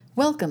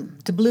Welcome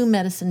to Blue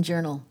Medicine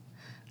Journal,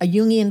 a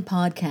Jungian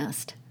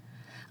podcast.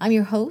 I'm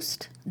your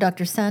host,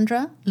 Dr.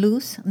 Sandra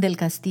Luz del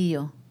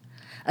Castillo,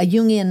 a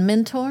Jungian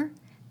mentor,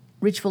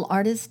 ritual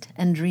artist,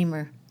 and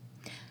dreamer,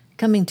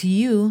 coming to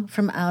you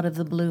from out of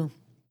the blue.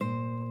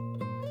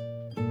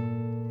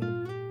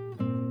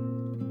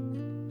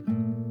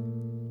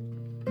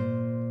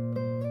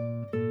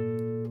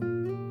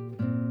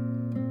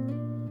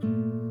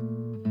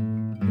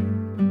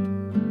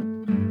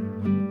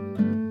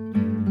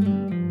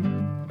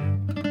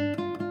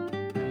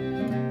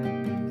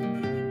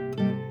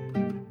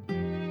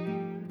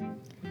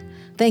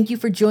 Thank you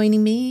for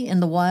joining me in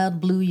the wild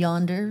blue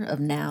yonder of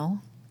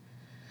now,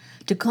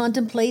 to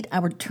contemplate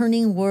our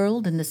turning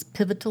world in this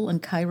pivotal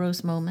and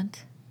kairos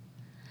moment,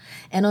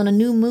 and on a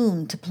new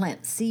moon to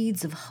plant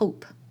seeds of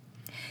hope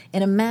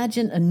and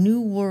imagine a new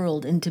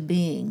world into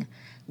being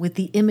with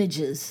the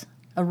images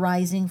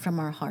arising from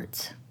our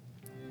hearts.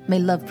 May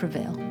love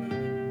prevail.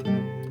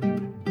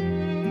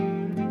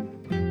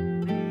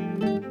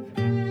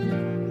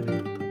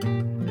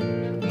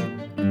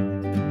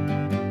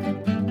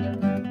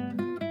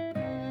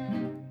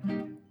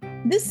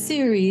 This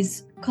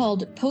series,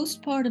 called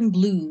Postpartum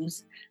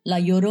Blues, La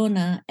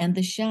Llorona and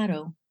the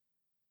Shadow,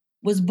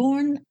 was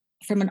born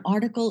from an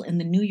article in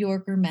the New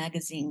Yorker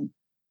magazine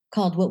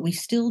called What We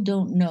Still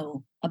Don't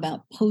Know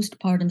About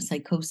Postpartum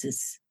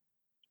Psychosis.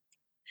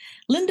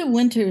 Linda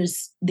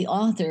Winters, the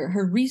author,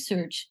 her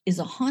research is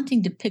a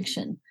haunting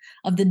depiction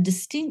of the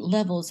distinct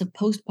levels of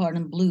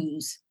postpartum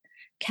blues,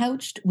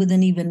 couched with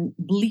an even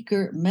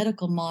bleaker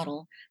medical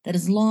model that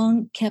has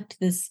long kept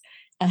this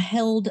a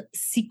held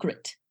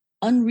secret,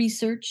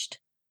 unresearched,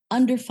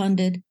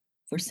 underfunded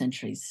for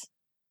centuries.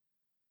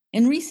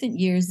 In recent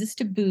years, this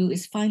taboo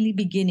is finally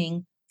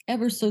beginning,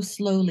 ever so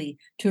slowly,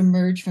 to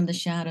emerge from the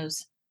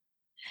shadows.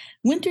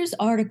 Winter's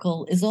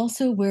article is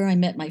also where I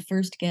met my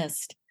first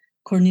guest,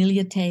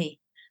 Cornelia Tey,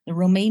 the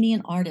Romanian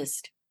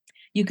artist.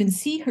 You can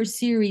see her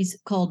series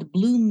called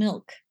Blue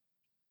Milk,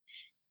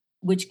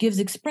 which gives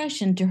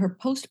expression to her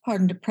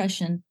postpartum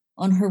depression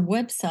on her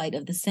website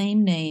of the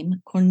same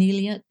name,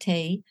 Cornelia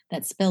Tey,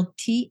 that's spelled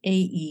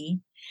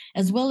T-A-E,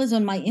 as well as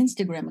on my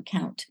Instagram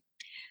account,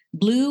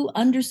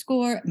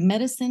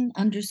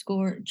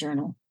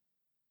 blue_medicine_journal.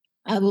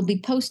 I will be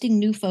posting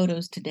new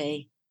photos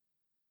today.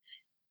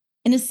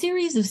 In a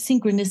series of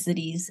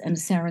synchronicities and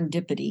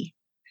serendipity,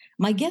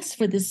 my guests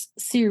for this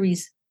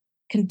series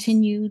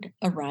continued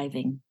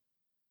arriving.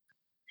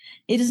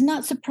 It is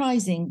not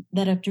surprising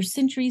that after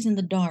centuries in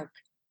the dark,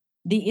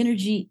 the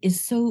energy is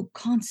so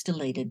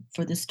constellated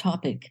for this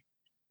topic.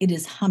 It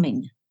is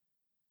humming.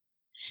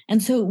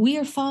 And so we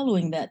are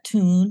following that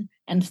tune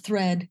and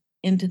thread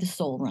into the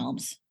soul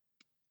realms.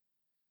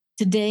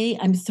 Today,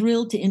 I'm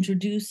thrilled to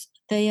introduce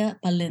Thea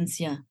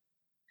Palencia,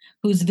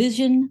 whose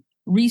vision,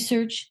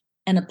 research,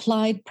 and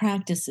applied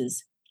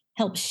practices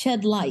help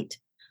shed light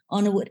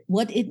on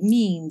what it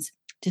means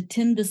to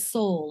tend the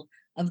soul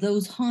of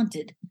those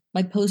haunted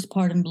by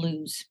postpartum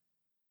blues.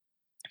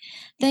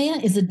 Thea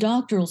is a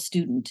doctoral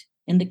student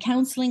in the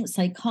counseling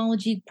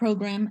psychology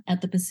program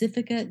at the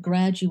Pacifica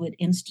Graduate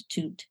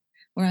Institute,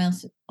 where I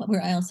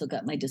also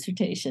got my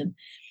dissertation,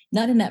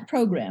 not in that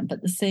program,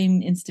 but the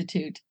same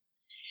institute,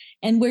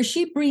 and where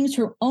she brings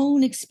her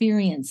own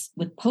experience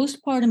with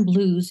postpartum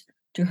blues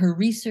to her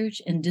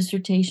research and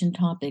dissertation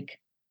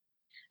topic.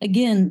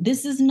 Again,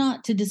 this is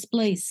not to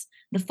displace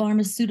the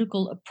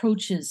pharmaceutical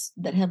approaches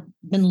that have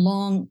been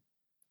long,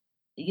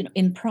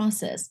 in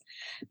process,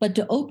 but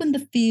to open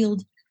the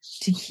field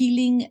to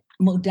healing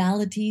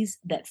modalities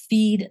that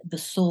feed the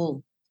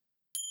soul,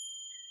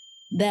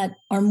 that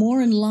are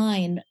more in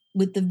line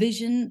with the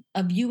vision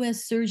of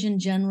U.S. Surgeon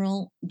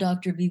General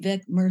Dr.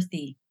 Vivek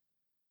Murthy,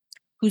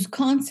 whose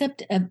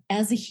concept of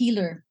as a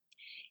healer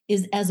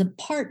is as a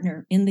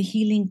partner in the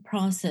healing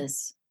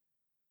process,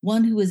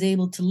 one who is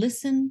able to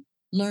listen,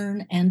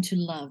 learn, and to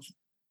love.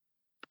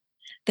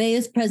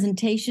 Thea's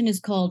presentation is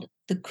called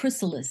The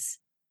Chrysalis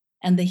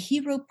and the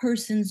Hero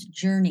Person's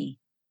Journey,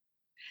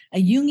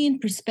 a Jungian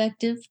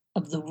perspective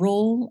of the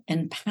role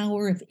and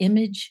power of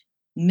image,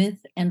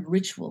 myth, and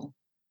ritual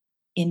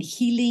in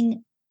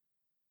healing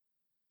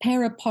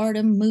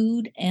peripartum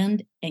mood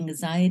and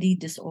anxiety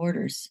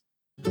disorders.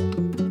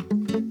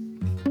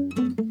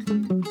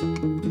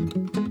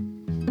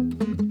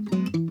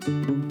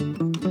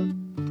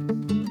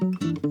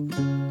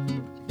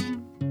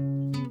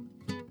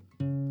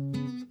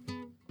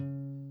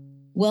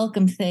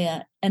 Welcome,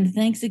 Thea, and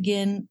thanks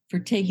again for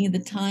taking the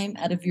time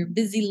out of your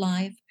busy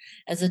life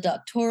as a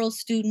doctoral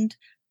student,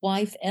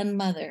 wife, and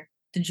mother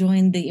to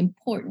join the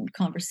important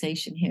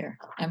conversation here.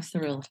 I'm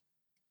thrilled.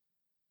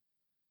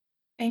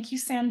 Thank you,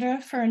 Sandra,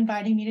 for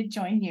inviting me to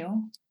join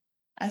you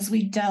as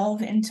we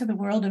delve into the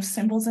world of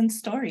symbols and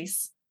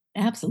stories.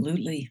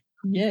 Absolutely.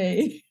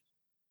 Yay.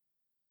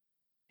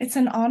 It's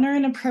an honor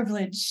and a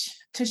privilege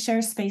to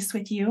share space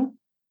with you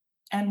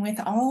and with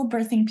all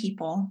birthing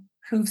people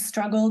who've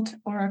struggled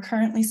or are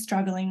currently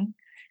struggling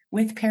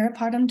with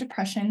peripartum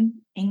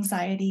depression,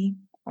 anxiety,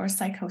 or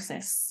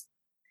psychosis.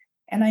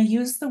 And I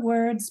use the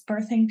words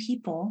birthing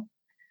people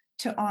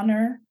to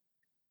honor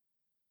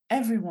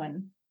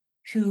everyone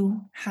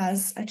who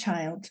has a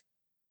child,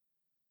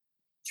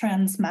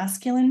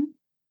 transmasculine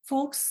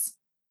folks,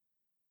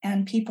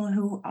 and people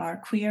who are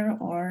queer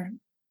or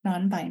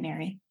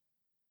non-binary.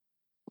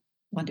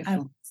 Wonderful. I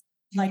would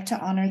like to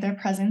honor their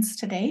presence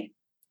today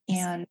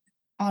and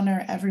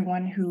honor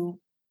everyone who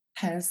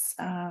has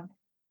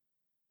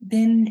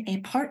been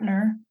a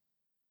partner,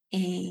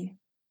 a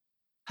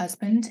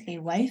husband, a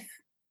wife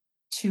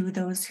to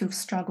those who've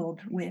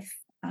struggled with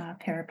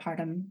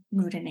peripartum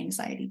mood and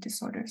anxiety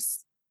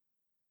disorders.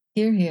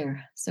 Hear,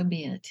 hear. So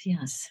be it.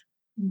 Yes.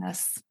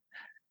 Yes.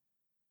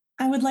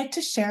 I would like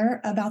to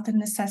share about the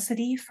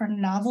necessity for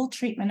novel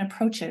treatment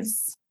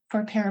approaches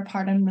for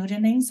peripartum mood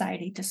and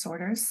anxiety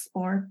disorders,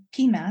 or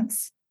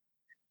PMADS,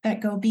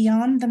 that go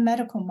beyond the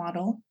medical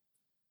model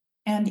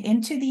and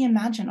into the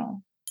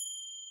imaginal,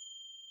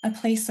 a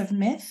place of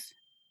myth,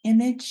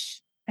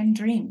 image, and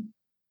dream,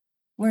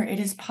 where it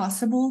is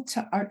possible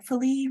to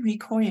artfully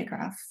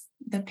re-choreograph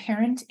the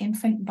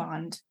parent-infant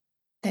bond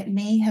that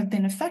may have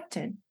been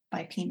affected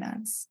by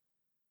PMADS.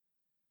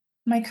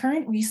 My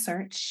current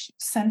research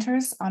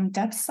centers on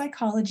depth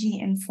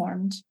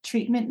psychology-informed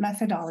treatment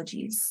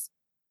methodologies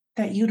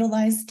that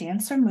utilize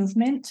dance or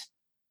movement,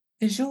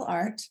 visual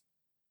art,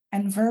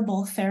 and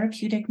verbal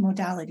therapeutic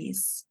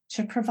modalities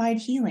to provide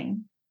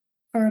healing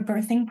for a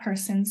birthing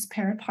person's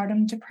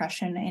peripartum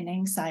depression and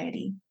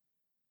anxiety,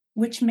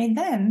 which may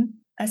then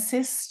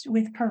assist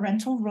with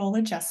parental role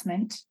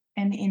adjustment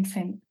and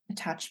infant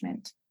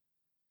attachment.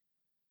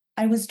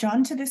 I was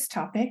drawn to this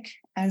topic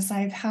as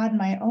I've had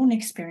my own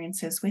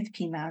experiences with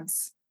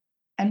PMADS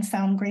and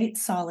found great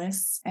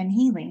solace and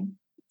healing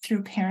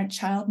through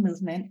parent-child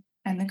movement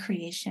and the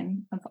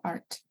creation of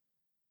art.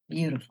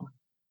 Beautiful.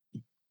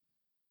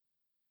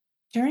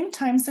 During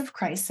times of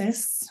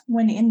crisis,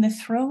 when in the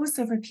throes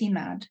of a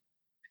PMAD,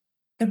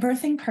 the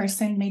birthing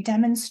person may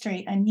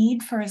demonstrate a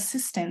need for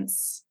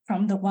assistance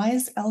from the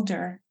wise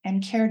elder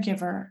and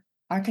caregiver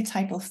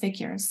archetypal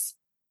figures,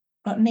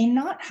 but may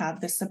not have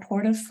the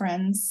support of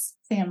friends,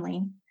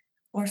 family,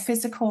 or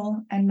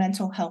physical and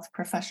mental health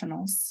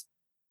professionals.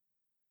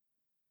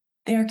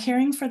 They are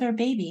caring for their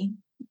baby,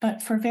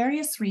 but for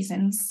various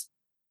reasons,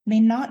 may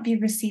not be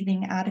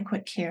receiving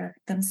adequate care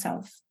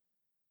themselves.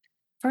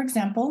 For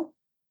example,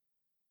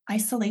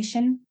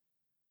 isolation,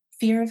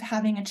 fear of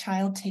having a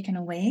child taken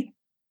away,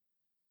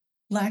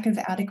 lack of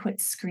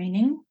adequate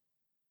screening,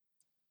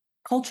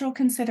 cultural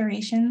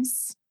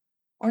considerations,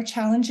 or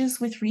challenges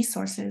with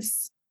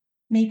resources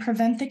may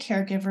prevent the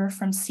caregiver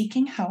from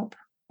seeking help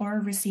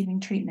or receiving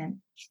treatment.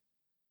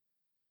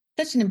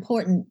 Such an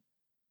important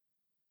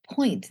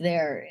point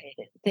there,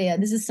 Thea.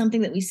 This is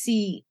something that we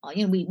see,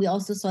 we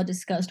also saw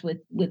discussed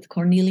with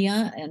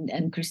Cornelia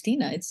and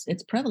Christina.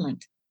 It's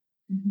prevalent.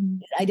 Mm-hmm.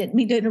 I didn't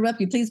mean to interrupt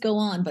you. Please go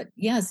on. But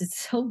yes, it's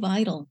so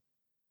vital.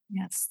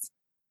 Yes.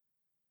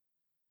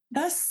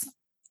 Thus,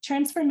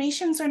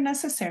 transformations are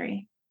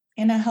necessary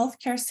in a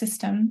healthcare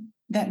system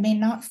that may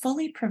not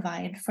fully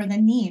provide for the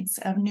needs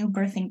of new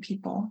birthing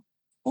people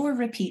or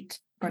repeat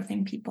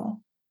birthing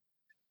people.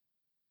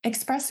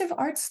 Expressive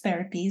arts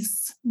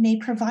therapies may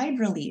provide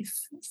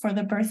relief for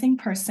the birthing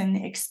person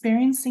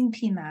experiencing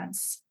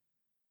PMADS,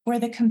 where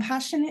the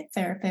compassionate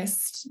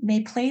therapist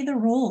may play the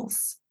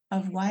roles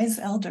of wise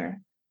elder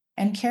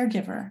and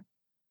caregiver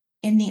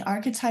in the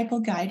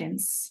archetypal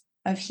guidance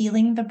of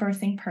healing the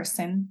birthing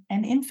person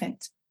and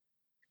infant.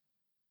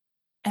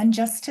 And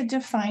just to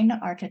define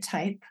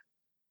archetype,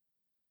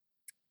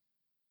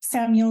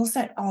 Samuels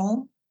et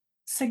al.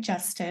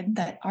 Suggested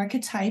that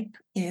archetype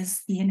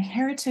is the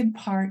inherited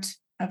part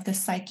of the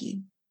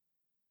psyche,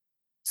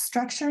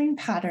 structuring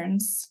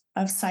patterns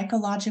of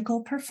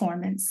psychological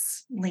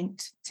performance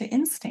linked to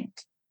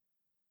instinct.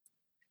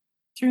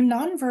 Through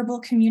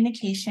nonverbal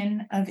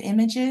communication of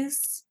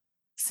images,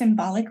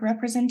 symbolic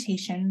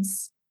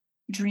representations,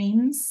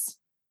 dreams,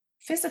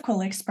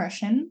 physical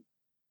expression,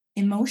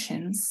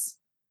 emotions,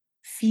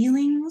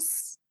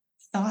 feelings,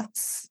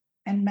 thoughts,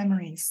 and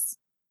memories,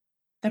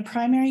 the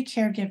primary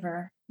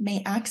caregiver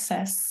may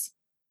access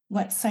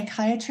what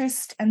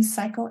psychiatrist and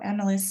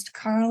psychoanalyst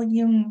Carl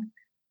Jung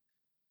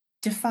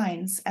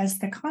defines as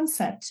the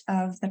concept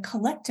of the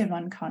collective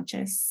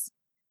unconscious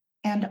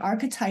and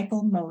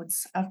archetypal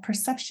modes of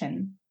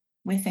perception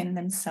within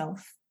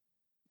themselves.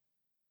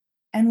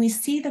 And we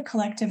see the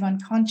collective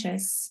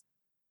unconscious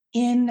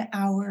in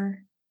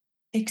our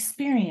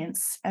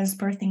experience as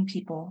birthing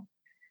people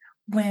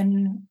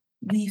when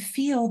we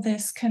feel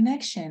this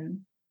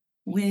connection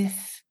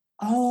with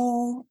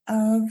all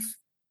of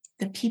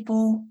the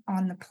people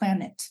on the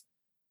planet,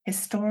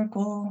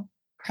 historical,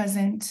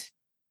 present,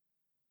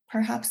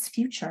 perhaps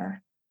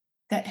future,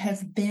 that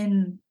have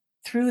been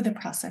through the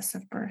process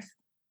of birth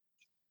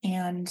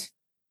and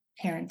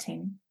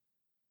parenting,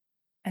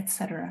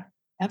 etc.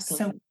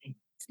 Absolutely.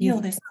 So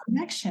feel this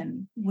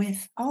connection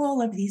with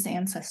all of these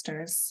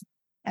ancestors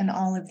and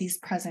all of these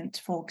present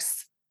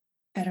folks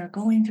that are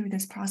going through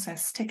this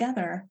process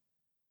together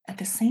at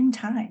the same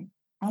time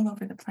all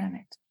over the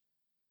planet.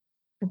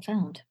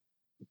 Profound.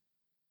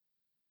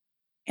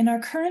 In our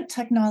current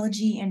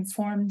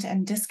technology-informed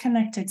and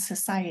disconnected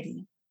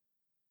society,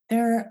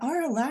 there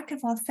are a lack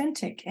of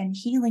authentic and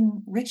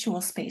healing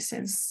ritual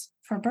spaces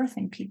for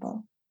birthing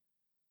people.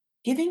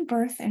 Giving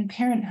birth and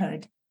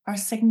parenthood are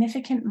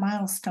significant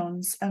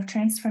milestones of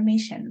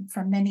transformation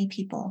for many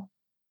people.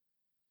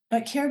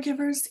 But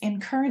caregivers in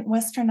current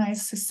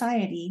westernized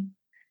society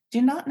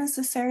do not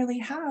necessarily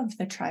have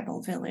the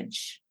tribal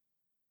village,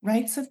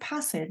 rites of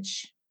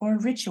passage, or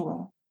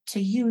ritual to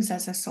use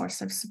as a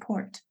source of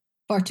support.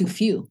 Far too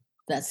few,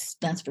 that's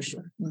for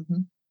sure.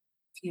 Mm-hmm.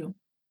 Few.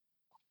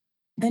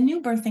 The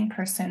new birthing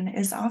person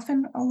is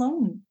often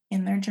alone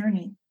in their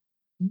journey.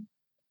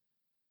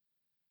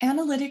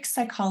 Analytic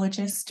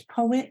psychologist,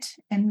 poet,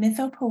 and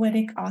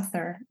mythopoetic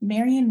author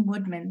Marion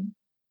Woodman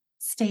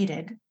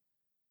stated,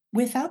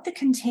 "Without the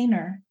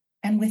container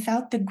and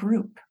without the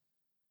group,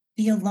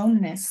 the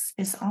aloneness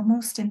is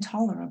almost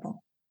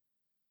intolerable."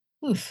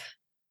 Oof.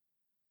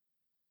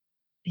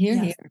 Here,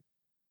 Yes. here.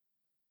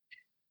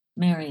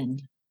 Marion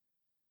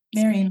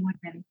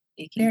Woodman.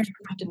 Speaking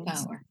truth to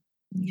power.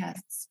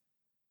 Yes.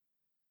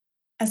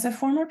 As a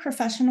former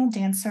professional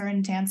dancer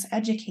and dance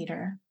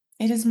educator,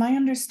 it is my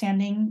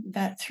understanding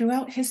that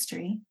throughout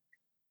history,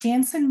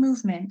 dance and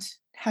movement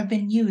have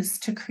been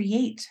used to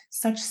create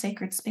such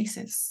sacred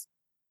spaces.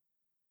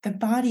 The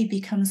body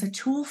becomes a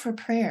tool for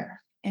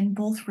prayer in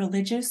both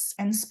religious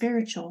and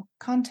spiritual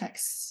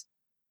contexts.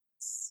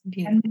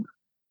 And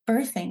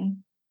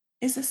birthing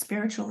is a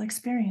spiritual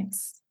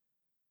experience.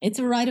 It's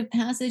a rite of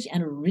passage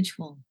and a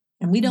ritual.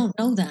 And we don't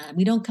know that.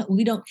 We don't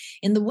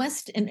in the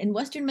West, in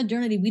Western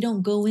modernity, we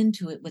don't go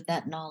into it with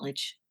that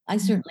knowledge. I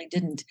certainly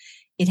didn't.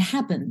 It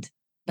happened,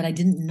 but I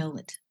didn't know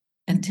it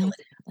until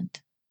it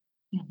happened.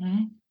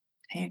 Mm-hmm.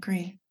 I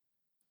agree.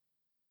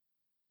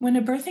 When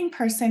a birthing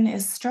person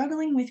is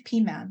struggling with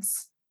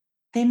PMADS,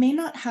 they may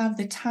not have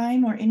the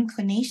time or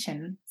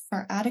inclination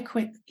for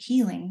adequate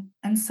healing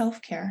and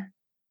self-care.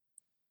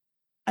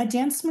 A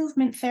dance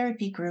movement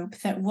therapy group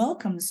that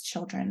welcomes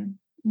children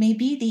may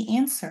be the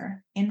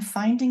answer in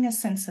finding a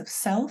sense of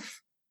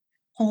self,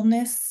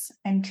 wholeness,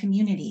 and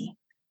community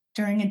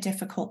during a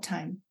difficult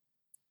time.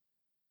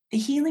 The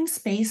healing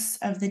space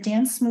of the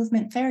dance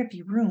movement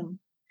therapy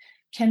room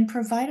can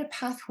provide a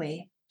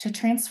pathway to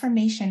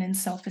transformation and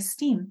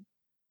self-esteem.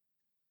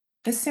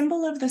 The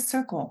symbol of the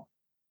circle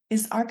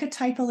is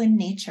archetypal in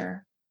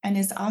nature and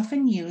is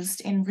often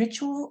used in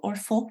ritual or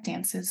folk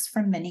dances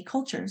from many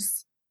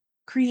cultures,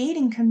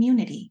 creating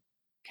community,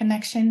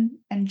 connection,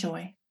 and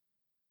joy.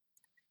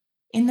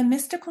 In the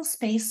mystical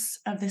space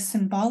of the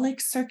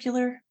symbolic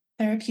circular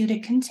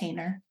therapeutic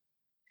container,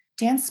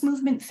 dance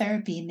movement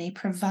therapy may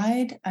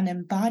provide an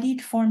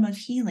embodied form of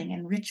healing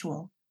and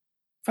ritual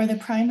for the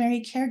primary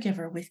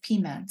caregiver with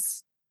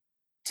PMADS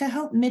to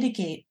help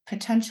mitigate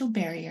potential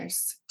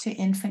barriers to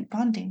infant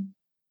bonding.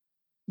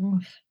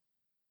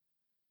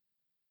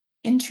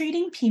 In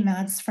treating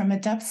PMADS from a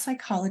depth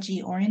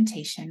psychology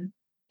orientation,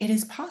 it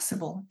is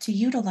possible to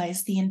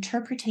utilize the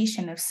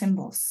interpretation of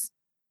symbols.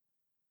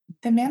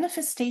 The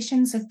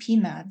manifestations of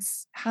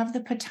PMADS have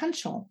the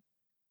potential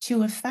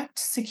to affect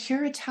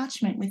secure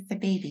attachment with the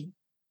baby,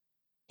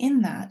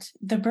 in that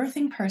the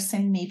birthing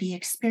person may be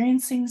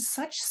experiencing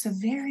such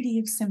severity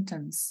of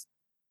symptoms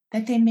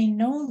that they may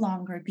no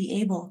longer be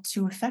able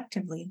to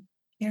effectively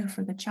care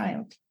for the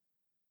child.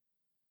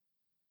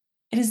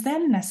 It is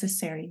then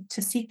necessary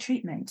to seek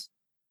treatment,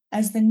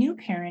 as the new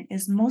parent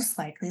is most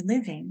likely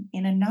living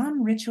in a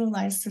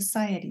non-ritualized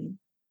society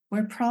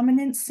where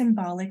prominent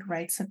symbolic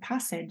rites of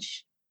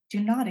passage do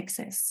not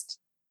exist.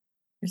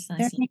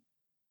 Precisely.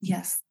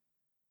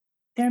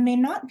 There may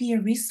not be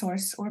a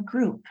resource or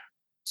group,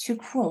 to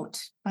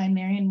quote by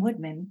Marion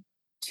Woodman,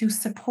 to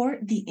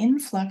support the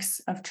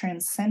influx of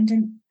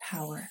transcendent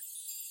power.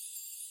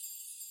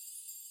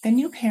 The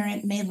new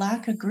parent may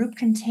lack a group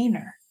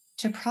container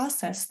to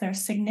process their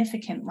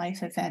significant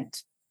life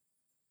event.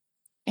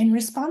 In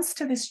response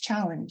to this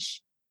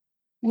challenge,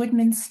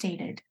 Woodman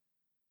stated,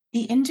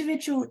 "The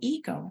individual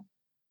ego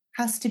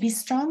has to be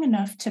strong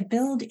enough to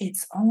build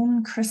its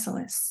own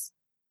chrysalis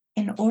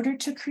in order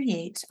to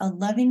create a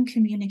loving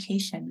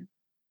communication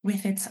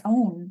with its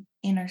own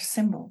inner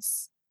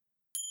symbols."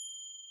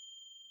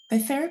 The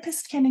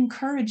therapist can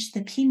encourage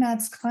the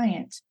PMADS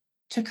client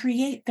to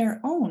create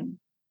their own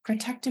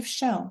protective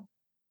shell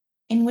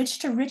in which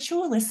to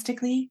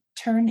ritualistically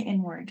turn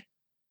inward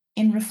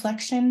in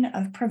reflection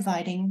of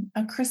providing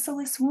a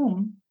chrysalis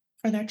womb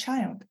for their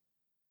child.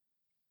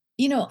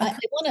 You know,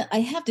 I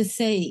have to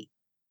say,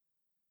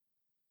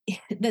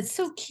 that's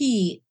so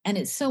key and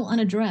it's so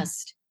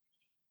unaddressed.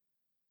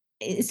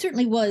 It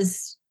certainly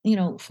was,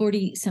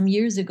 40 some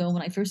years ago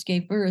when I first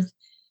gave birth,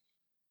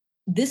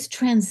 this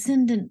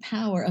transcendent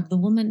power of the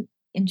woman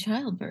in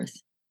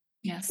childbirth.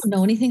 Yes. We don't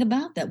know anything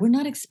about that. We're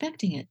not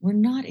expecting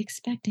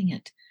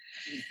it.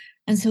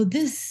 And so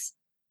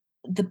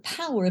the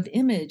power of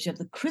image of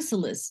the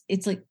chrysalis,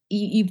 it's like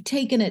you've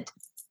taken it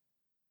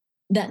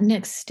that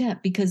next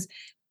step, because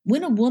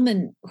when a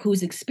woman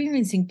who's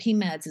experiencing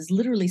PMADS is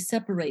literally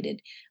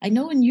separated, I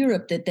know in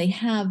Europe that they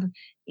have,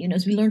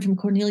 as we learned from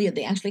Cornelia,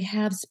 they actually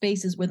have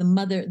spaces where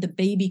the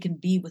baby can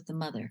be with the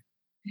mother.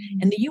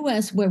 In the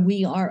US, where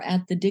we are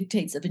at the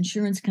dictates of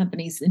insurance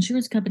companies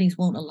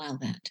won't allow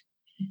that.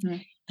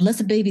 Mhm. Unless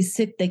a baby's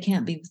sick, they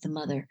can't be with the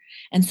mother.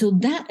 And so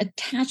that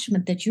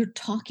attachment that you're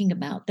talking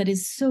about, that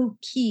is so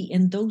key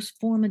in those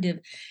formative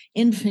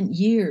infant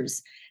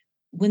years,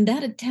 when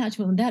that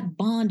attachment, when that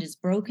bond is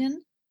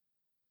broken,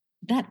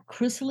 that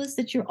chrysalis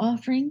that you're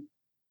offering,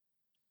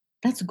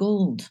 that's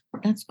gold.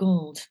 That's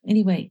gold.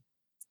 Anyway,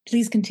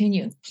 please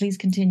continue. Please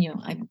continue.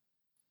 I'm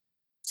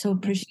so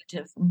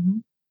appreciative. Mm-hmm.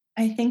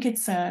 I think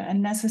it's a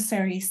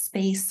necessary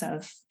space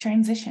of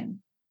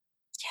transition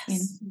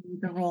Yes. into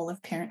the role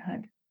of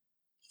parenthood,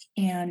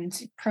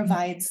 and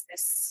provides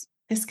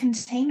this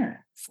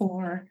container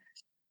for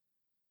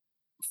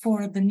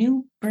the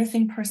new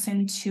birthing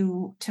person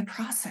to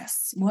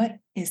process what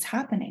is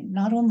happening,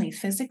 not only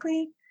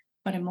physically,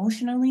 but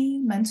emotionally,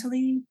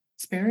 mentally,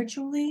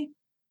 spiritually,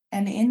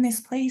 and in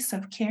this place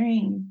of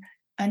carrying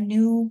a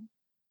new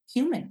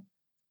human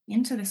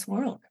into this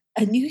world.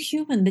 A new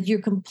human that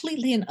you're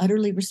completely and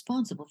utterly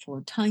responsible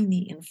for,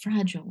 tiny and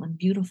fragile and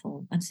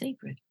beautiful and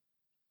sacred.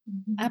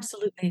 Mm-hmm.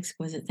 Absolutely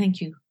exquisite. Thank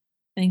you.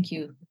 Thank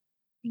you.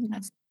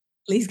 Yes.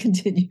 Please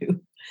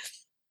continue.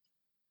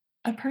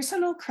 A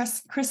personal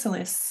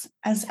chrysalis,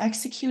 as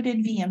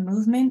executed via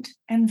movement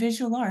and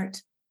visual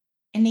art,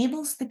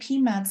 enables the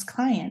PMADS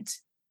client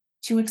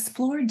to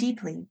explore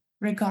deeply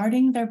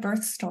regarding their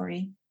birth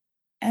story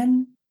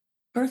and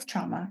birth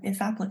trauma, if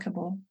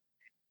applicable,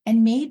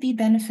 and may be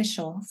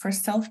beneficial for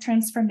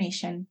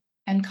self-transformation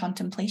and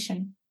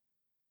contemplation.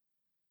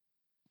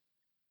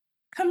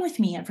 Come with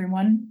me,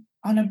 everyone,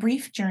 on a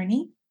brief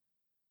journey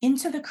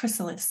into the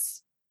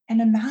chrysalis and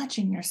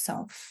imagine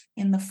yourself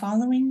in the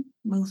following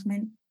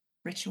movement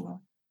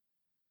ritual.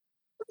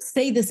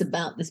 Say this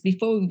about this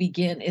before we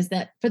begin, is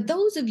that for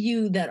those of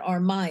you that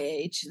are my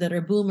age, that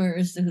are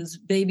boomers, whose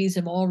babies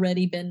have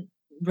already been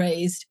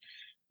raised,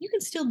 you can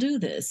still do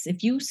this.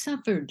 If you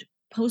suffered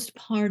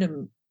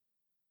postpartum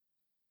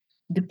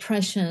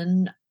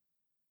depression,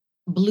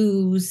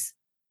 blues,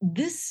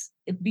 this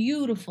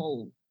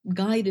beautiful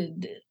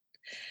guided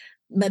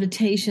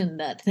meditation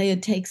that Thea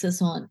takes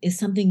us on is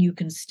something you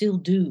can still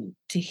do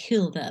to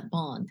heal that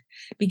bond,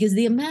 because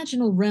the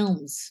imaginal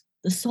realms,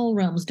 the soul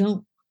realms,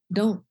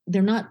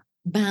 they're not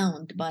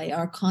bound by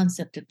our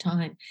concept of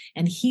time,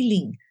 and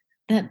healing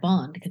that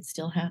bond can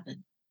still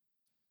happen.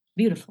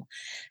 Beautiful.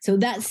 So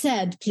that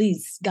said,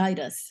 please guide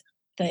us,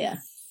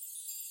 Thea.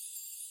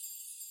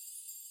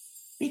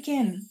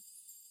 Begin.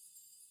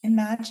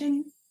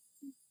 Imagine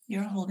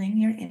you're holding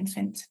your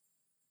infant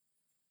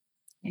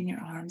in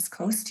your arms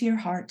close to your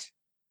heart.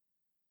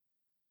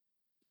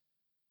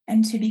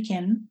 And to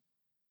begin,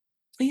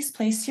 please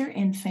place your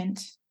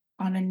infant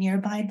on a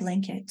nearby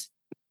blanket,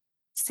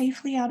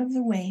 safely out of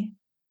the way,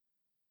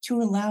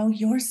 to allow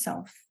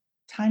yourself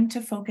time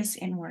to focus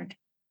inward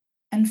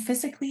and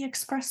physically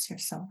express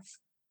yourself.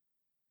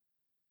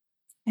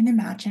 And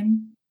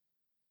imagine,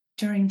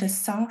 during the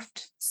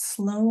soft,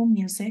 slow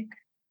music,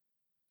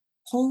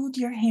 hold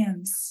your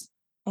hands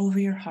over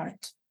your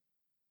heart.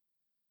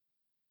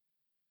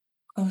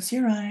 Close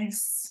your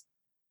eyes.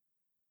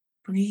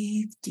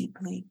 Breathe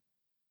deeply.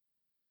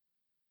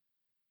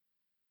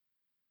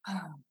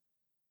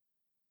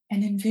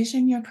 And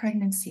envision your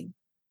pregnancy,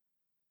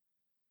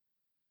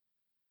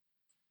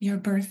 your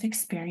birth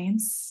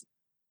experience,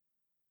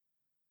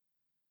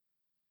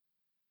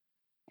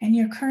 and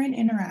your current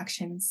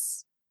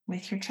interactions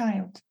with your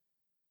child.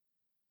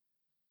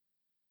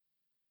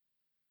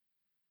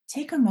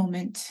 Take a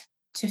moment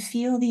to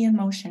feel the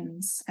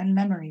emotions and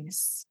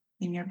memories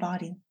in your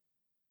body.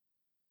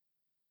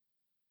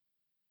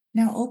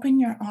 Now open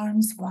your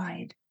arms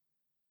wide.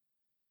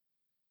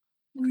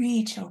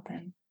 Reach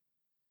open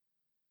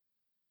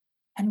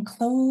and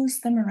close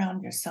them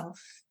around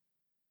yourself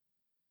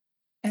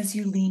as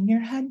you lean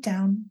your head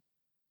down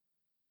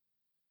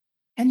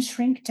and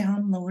shrink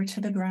down lower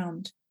to the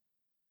ground,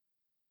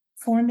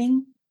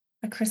 forming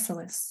a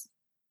chrysalis.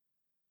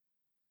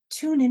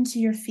 Tune into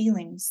your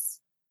feelings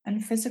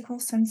and physical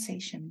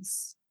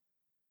sensations.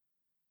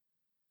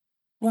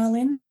 While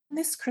in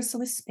this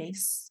chrysalis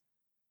space,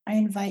 I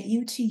invite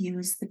you to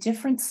use the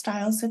different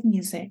styles of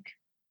music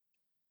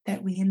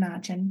that we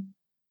imagine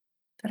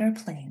that are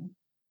playing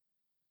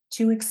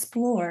to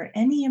explore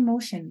any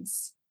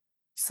emotions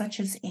such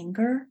as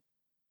anger,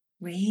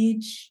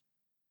 rage,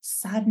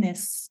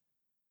 sadness,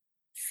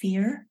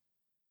 fear,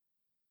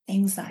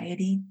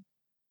 anxiety,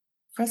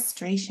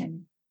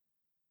 frustration,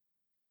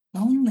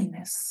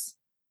 loneliness,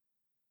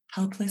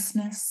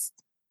 helplessness,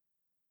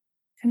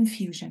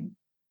 confusion,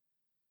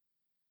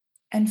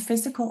 and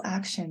physical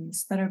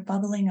actions that are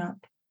bubbling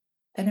up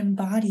that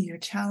embody your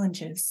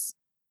challenges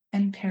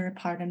and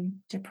peripartum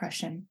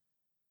depression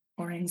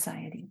or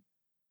anxiety.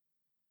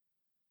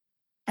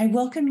 I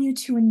welcome you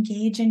to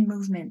engage in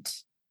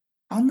movement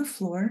on the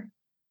floor,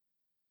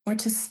 or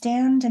to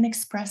stand and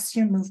express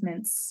your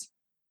movements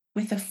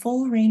with a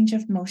full range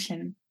of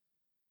motion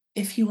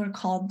if you are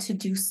called to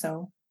do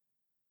so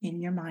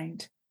in your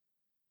mind.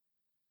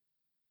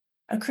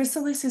 A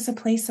chrysalis is a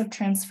place of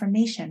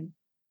transformation.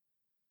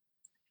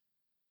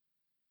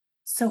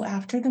 So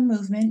after the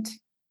movement,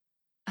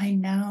 I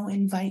now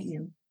invite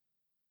you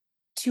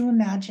to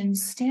imagine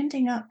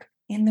standing up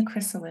in the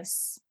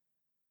chrysalis.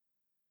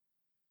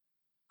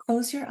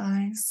 Close your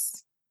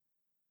eyes.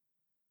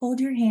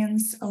 Hold your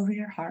hands over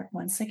your heart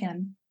once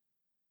again.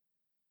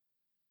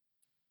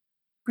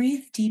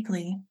 Breathe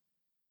deeply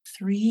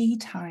 3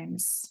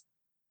 times,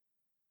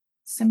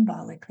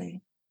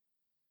 symbolically.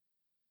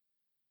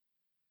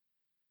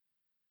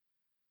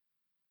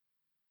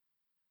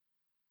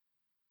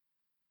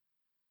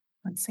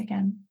 Once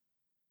again.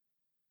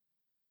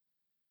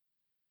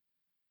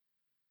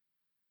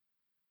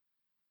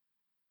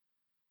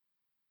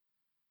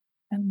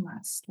 And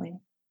lastly.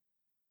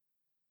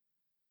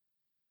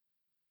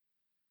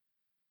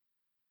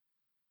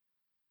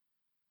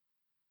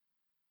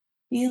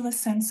 Feel a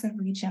sense of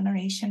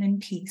regeneration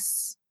and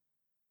peace.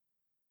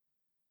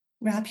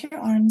 Wrap your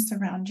arms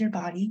around your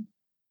body,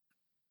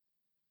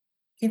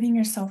 giving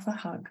yourself a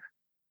hug,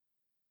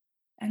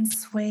 and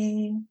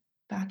sway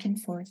back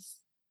and forth,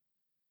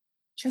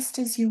 just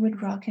as you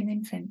would rock an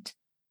infant,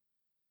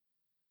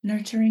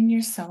 nurturing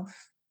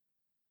yourself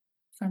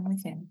from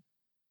within.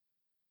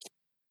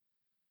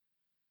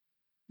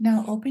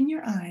 Now open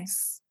your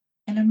eyes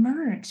and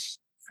emerge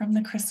from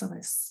the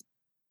chrysalis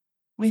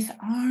with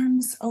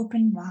arms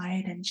open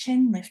wide and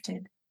chin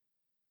lifted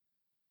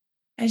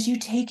as you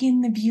take in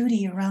the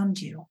beauty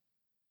around you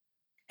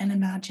and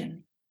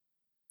imagine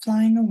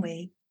flying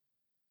away,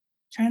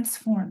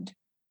 transformed.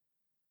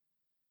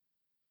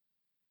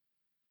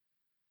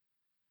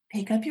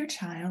 Pick up your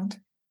child,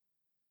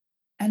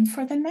 and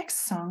for the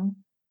next song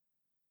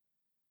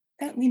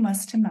that we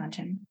must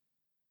imagine,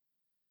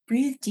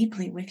 breathe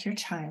deeply with your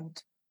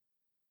child.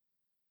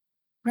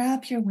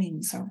 Wrap your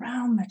wings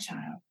around the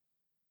child.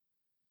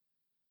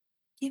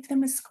 Give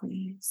them a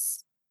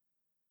squeeze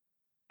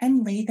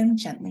and lay them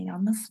gently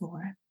on the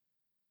floor.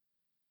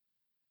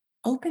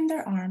 Open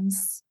their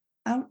arms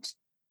out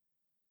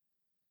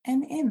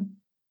and in,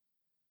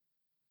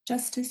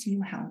 just as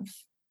you have.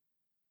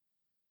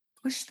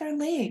 Push their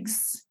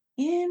legs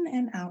in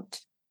and out,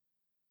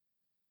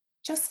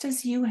 just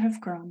as you have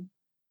grown.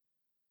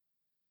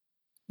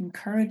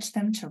 Encourage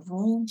them to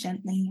roll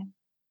gently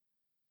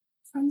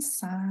from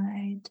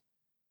side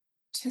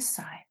to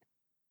side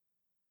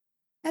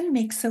and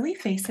make silly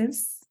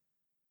faces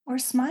or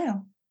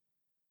smile.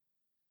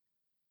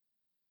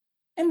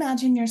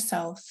 Imagine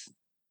yourself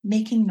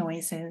making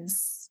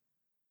noises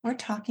or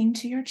talking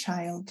to your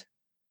child.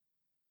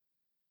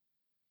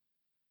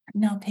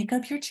 Now pick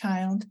up your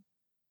child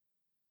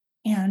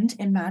and,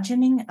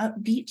 imagining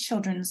upbeat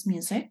children's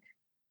music,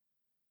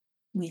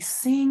 we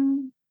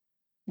sing,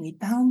 we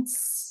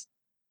bounce,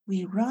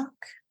 we rock,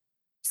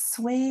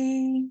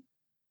 sway,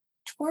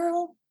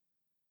 twirl,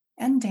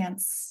 and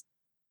dance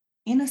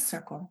in a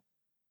circle,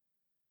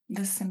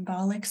 the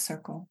symbolic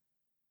circle,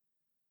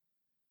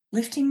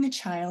 lifting the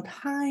child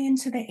high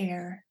into the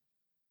air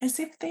as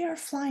if they are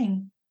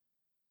flying,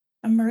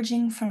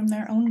 emerging from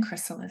their own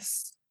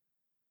chrysalis,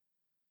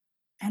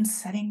 and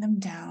setting them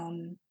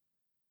down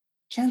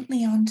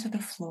gently onto the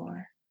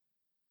floor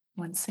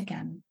once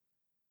again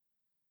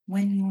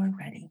when you are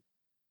ready.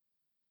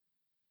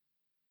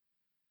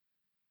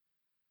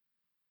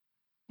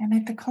 And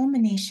at the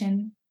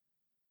culmination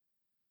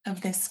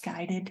of this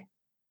guided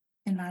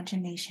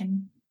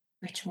imagination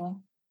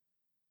ritual,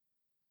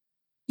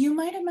 you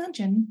might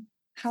imagine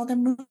how the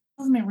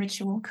movement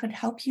ritual could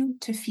help you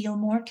to feel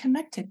more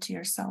connected to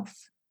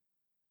yourself,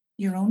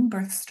 your own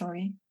birth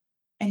story,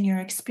 and your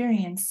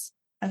experience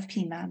of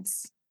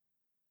PMADS.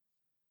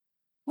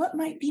 What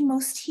might be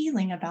most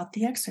healing about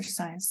the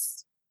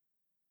exercise?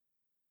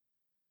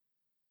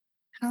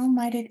 How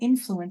might it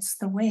influence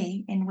the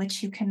way in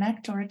which you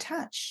connect or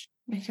attach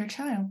with your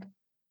child?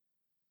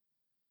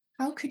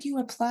 How could you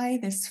apply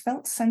this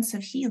felt sense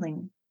of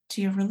healing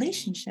to your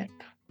relationship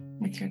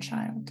with your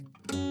child?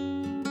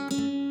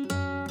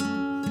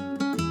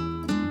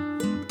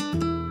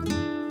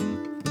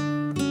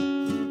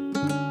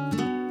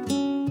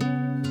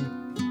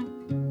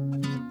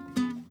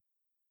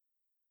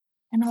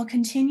 And I'll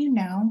continue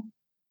now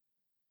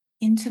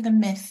into the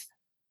myth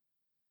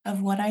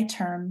of what I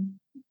term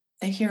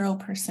the hero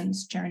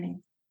person's journey.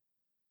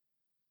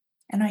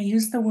 And I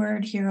use the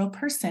word hero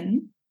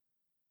person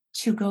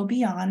to go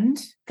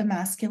beyond the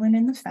masculine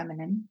and the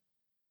feminine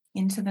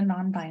into the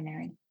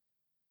non-binary.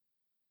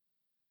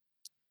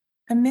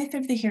 The myth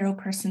of the hero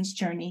person's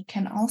journey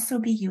can also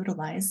be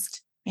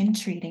utilized in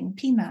treating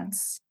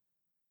PMADS.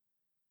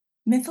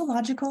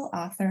 Mythological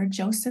author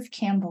Joseph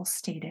Campbell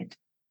stated,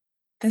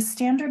 "The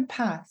standard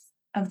path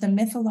of the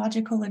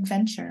mythological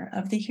adventure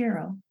of the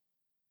hero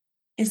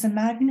is a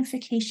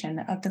magnification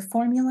of the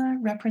formula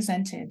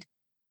represented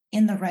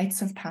in the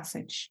rites of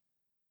passage: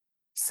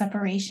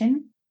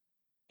 separation,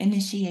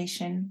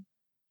 initiation,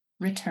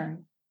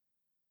 return."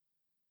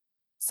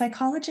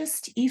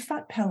 Psychologist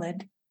Ifat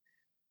Peled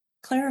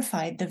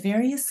clarified the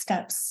various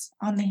steps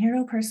on the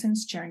hero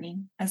person's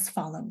journey as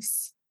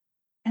follows.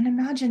 And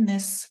imagine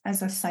this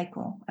as a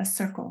cycle, a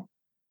circle.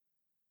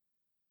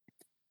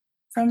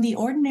 From the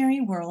ordinary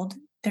world,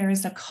 there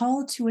is a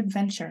call to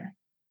adventure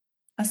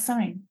a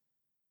sign.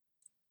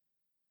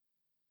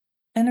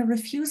 Then a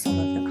refusal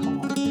of the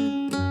call,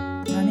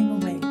 running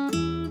away.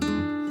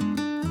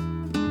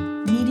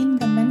 Needing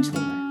the mentor,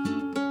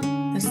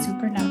 the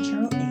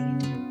supernatural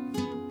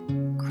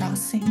aid,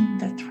 crossing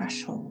the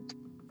threshold.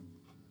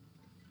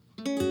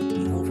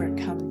 We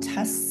overcome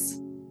tests,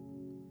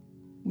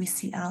 we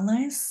see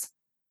allies,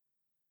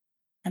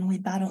 and we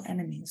battle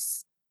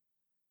enemies.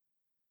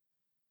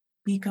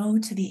 We go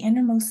to the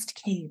innermost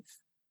cave,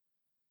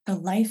 the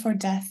life or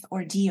death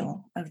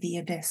ordeal of the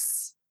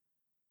abyss.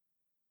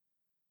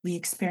 We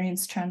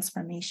experience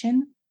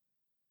transformation,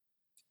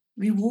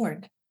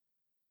 reward.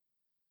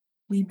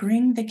 We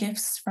bring the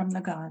gifts from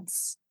the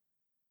gods.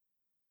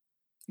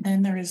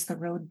 Then there is the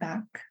road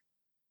back,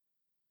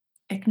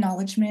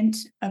 acknowledgement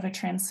of a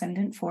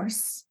transcendent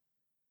force,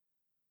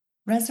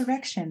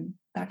 resurrection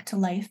back to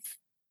life,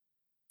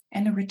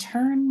 and a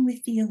return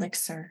with the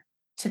elixir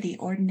to the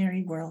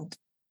ordinary world.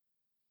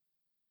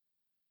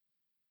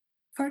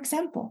 For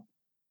example,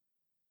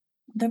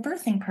 the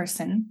birthing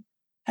person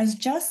has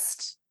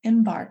just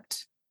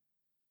embarked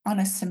on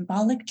a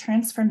symbolic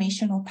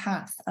transformational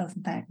path of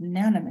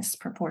magnanimous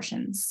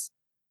proportions.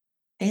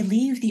 They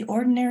leave the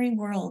ordinary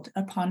world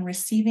upon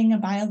receiving a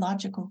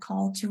biological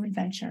call to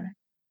adventure.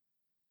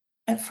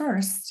 At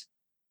first,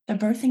 the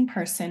birthing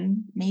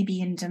person may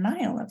be in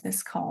denial of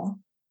this call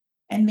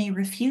and may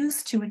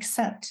refuse to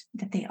accept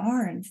that they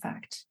are, in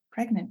fact,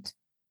 pregnant.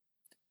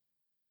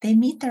 They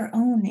meet their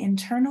own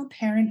internal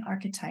parent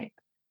archetype,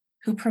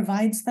 who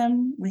provides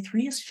them with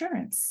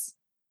reassurance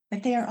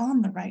that they are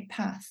on the right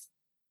path.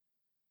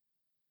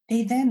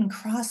 They then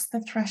cross the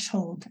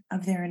threshold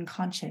of their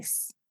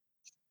unconscious,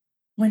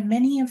 when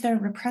many of their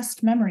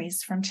repressed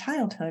memories from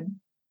childhood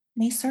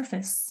may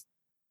surface.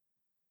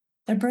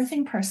 The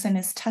birthing person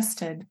is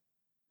tested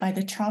by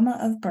the trauma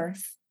of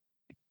birth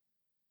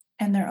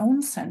and their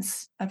own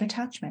sense of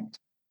attachment.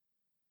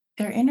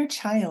 Their inner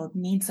child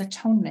needs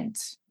atonement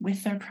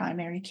with their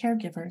primary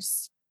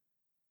caregivers.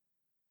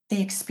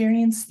 They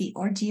experience the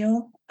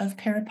ordeal of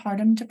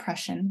peripartum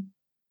depression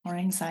or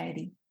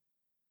anxiety.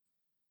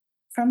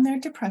 From their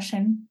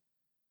depression,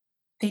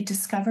 they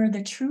discover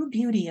the true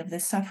beauty of the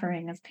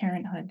suffering of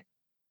parenthood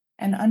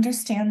and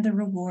understand the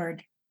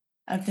reward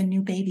of the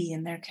new baby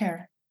in their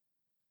care.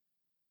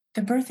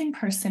 The birthing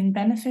person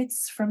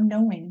benefits from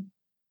knowing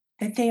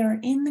that they are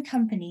in the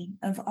company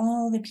of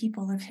all the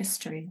people of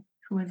history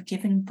who have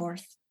given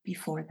birth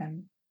before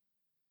them.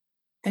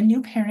 The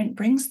new parent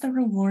brings the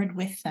reward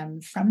with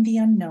them from the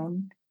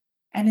unknown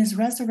and is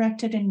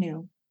resurrected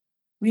anew,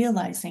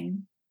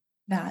 realizing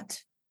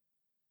that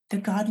the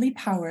godly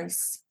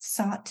powers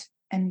sought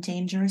and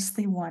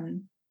dangerously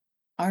won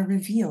are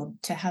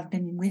revealed to have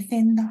been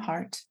within the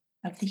heart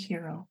of the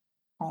hero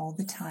all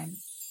the time.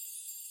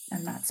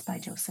 And that's by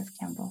Joseph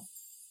Campbell.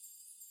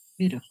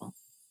 Beautiful.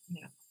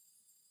 Beautiful.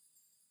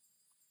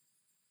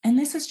 And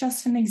this is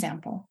just an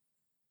example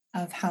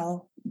of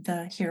how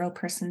the hero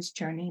person's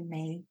journey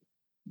may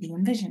be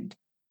envisioned.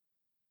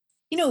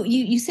 You know,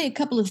 you say a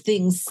couple of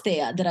things,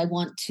 Thea, that I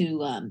want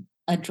to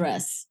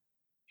address.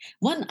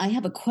 One, I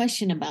have a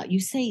question about. You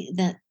say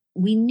that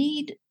we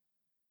need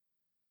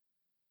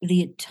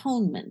the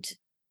atonement.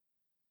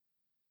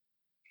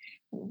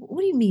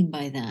 What do you mean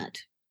by that?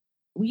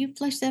 Will you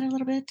flesh that a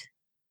little bit?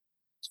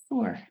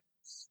 Sure.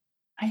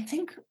 I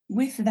think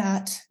with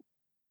that,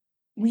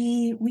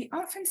 we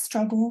often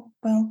struggle,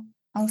 well,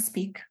 I'll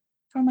speak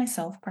for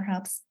myself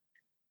perhaps,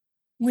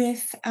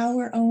 with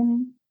our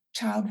own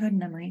childhood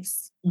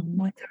memories,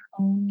 with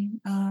our own,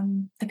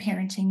 the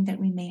parenting that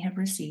we may have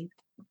received.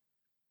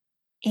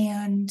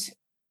 And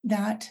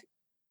that,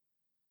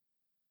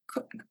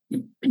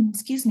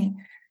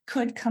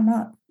 could come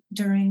up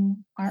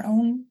during our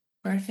own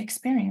birth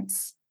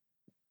experience,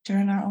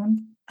 during our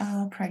own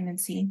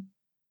pregnancy,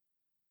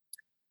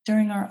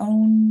 during our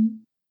own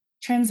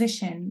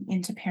transition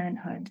into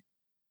parenthood.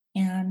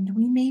 And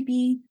we may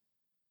be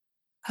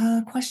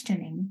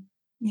questioning,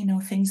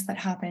 things that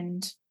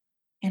happened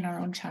in our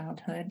own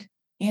childhood,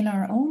 in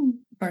our own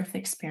birth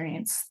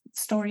experience,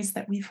 stories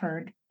that we've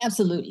heard.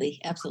 Absolutely.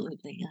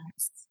 Absolutely.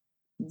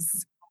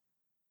 Yes.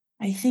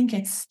 I think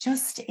it's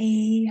just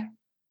a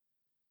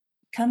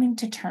coming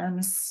to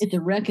terms. It's a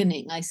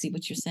reckoning. I see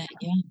what you're saying.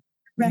 Yeah.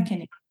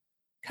 Reckoning,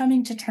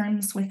 coming to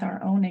terms with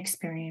our own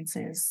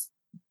experiences.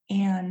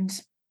 And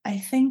I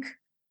think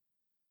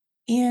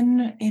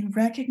in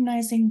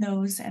recognizing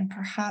those and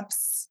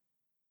perhaps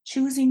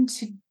choosing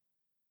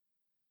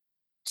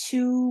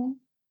to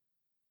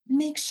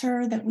make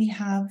sure that we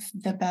have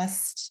the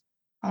best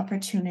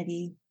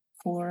opportunity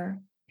for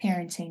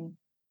parenting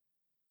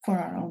for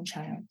our own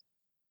child.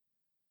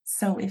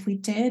 So if we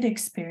did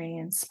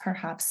experience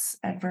perhaps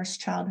adverse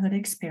childhood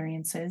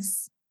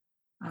experiences,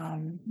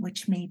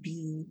 which may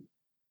be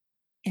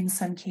in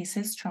some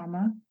cases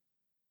trauma,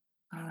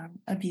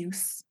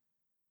 abuse,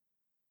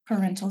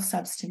 parental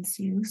substance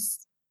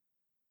use,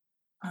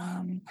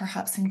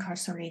 perhaps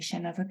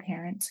incarceration of a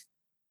parent,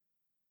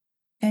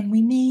 then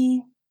we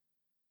may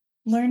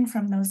learn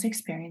from those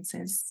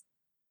experiences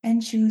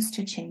and choose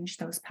to change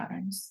those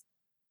patterns.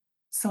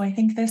 So I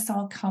think this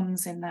all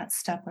comes in that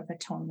step of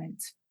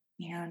atonement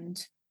and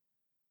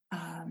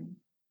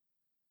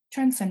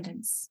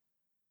transcendence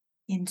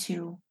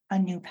into a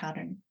new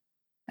pattern,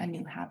 a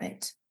new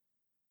habit,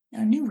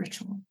 a new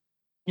ritual.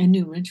 A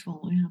new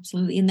ritual, yeah,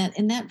 absolutely. And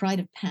that rite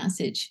of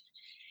passage,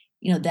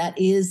 that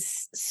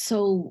is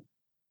so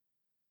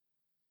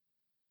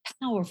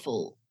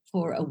powerful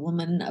for a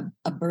woman,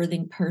 a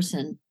birthing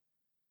person,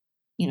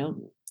 you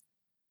know,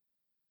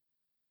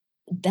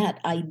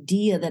 that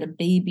idea that a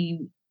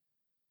baby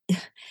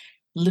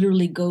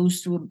literally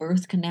goes through a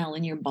birth canal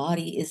in your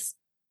body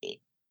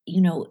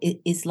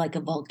it is like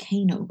a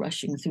volcano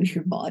rushing through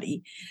your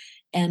body.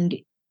 And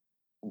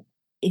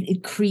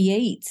it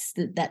creates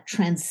that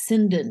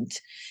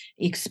transcendent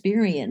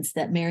experience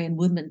that Marion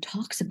Woodman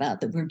talks about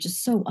that we're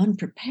just so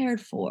unprepared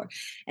for.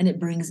 And it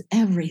brings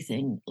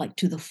everything like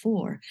to the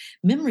fore.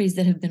 Memories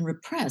that have been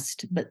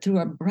repressed, but through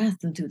our breath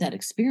and through that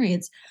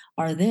experience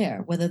are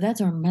there, whether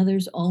that's our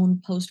mother's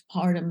own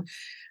postpartum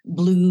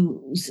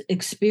blues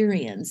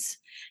experience,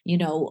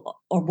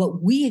 or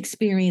what we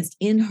experienced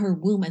in her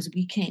womb as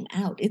we came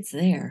out, it's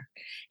there.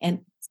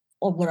 And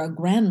or what our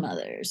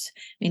grandmothers,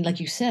 I mean, like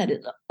you said,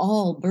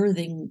 all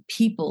birthing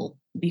people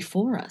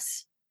before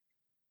us.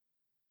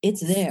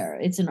 It's there.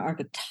 It's an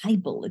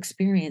archetypal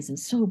experience and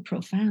so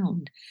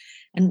profound.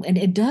 And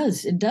it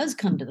does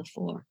come to the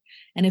fore.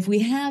 And if we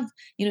have,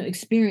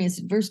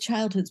 experienced diverse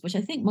childhoods, which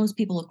I think most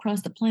people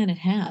across the planet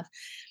have,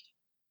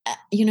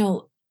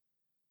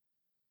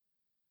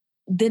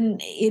 then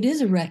it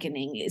is a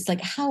reckoning. It's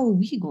like, how are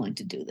we going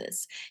to do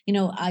this?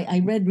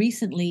 I read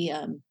recently,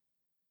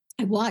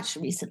 I watched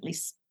recently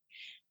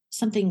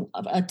something,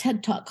 a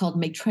TED talk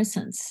called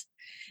Matrescence,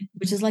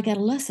 which is like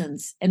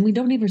adolescence. And we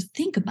don't ever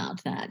think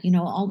about that.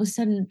 All of a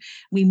sudden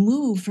we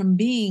move from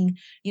being,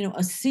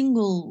 a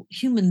single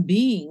human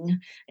being,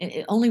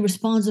 only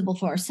responsible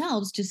for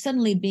ourselves, to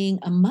suddenly being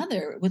a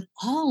mother with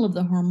all of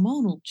the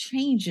hormonal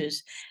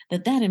changes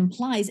that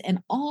implies, and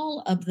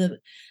all of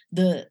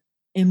the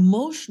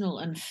emotional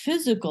and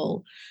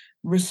physical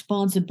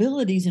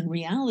responsibilities and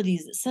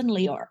realities that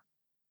suddenly are,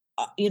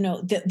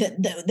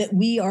 that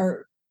we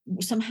are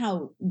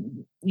somehow,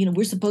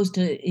 we're supposed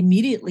to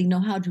immediately know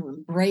how to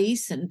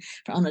embrace, and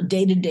on a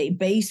day-to-day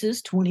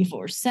basis,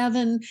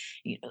 24/7.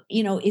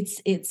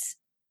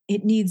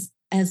 It needs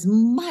as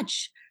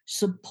much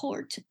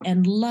support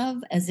and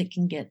love as it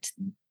can get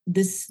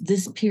this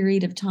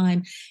period of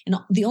time. And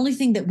the only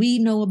thing that we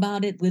know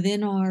about it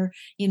within our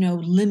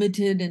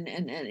limited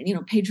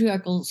and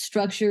patriarchal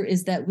structure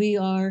is that we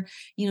are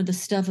the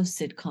stuff of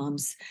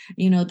sitcoms,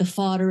 the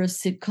fodder of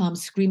sitcoms,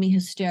 screaming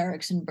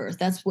hysterics in birth.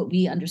 That's what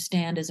we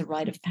understand as a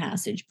rite of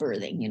passage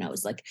birthing.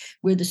 It's like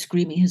we're the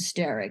screaming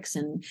hysterics,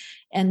 and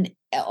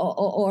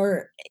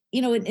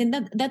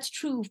that's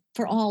true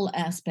for all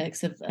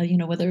aspects of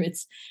whether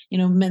it's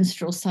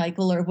menstrual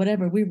cycle or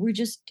whatever. We're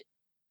just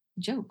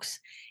jokes.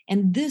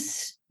 And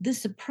this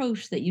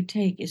approach that you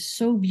take is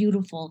so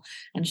beautiful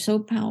and so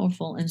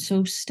powerful and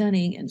so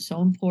stunning and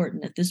so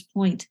important at this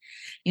point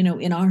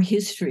in our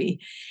history,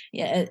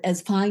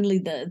 as finally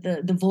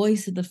the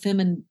voice of the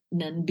feminine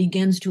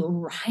begins to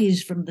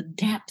arise from the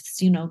depths,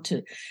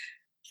 to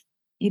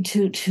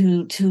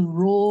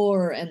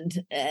roar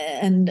and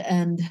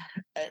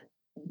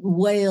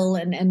wail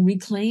and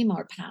reclaim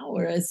our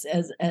power as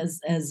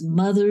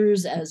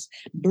mothers, as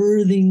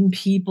birthing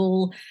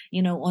people,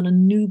 on a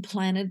new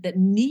planet that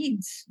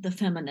needs the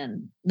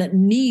feminine, that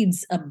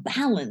needs a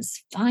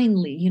balance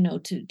finally,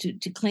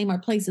 to claim our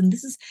place. And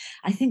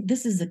I think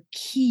this is a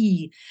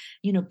key,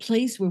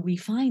 place where we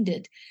find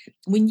it.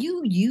 When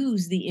you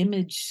use the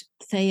image,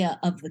 Thea,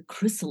 of the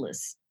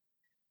chrysalis,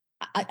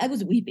 I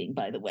was weeping,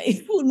 by the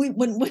way,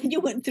 when you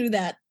went through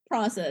that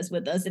process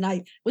with us, and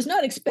I was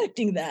not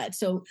expecting that.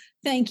 So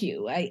thank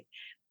you. I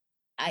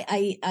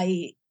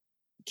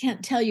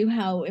can't tell you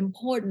how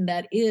important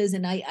that is,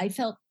 and I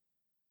felt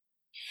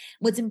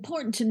what's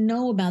important to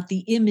know about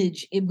the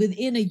image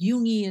within a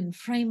Jungian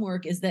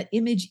framework is that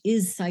image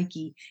is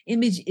psyche,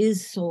 image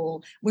is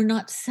soul. We're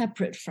not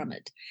separate from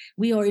it.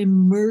 We are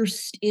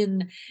immersed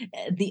in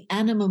the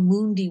anima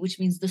mundi, which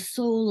means the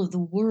soul of the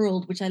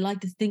world, which I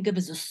like to think of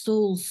as a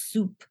soul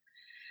soup.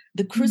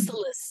 The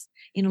chrysalis,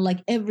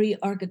 like every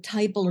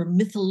archetypal or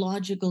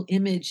mythological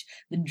image,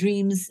 the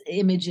dreams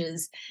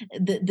images,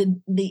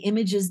 the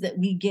images that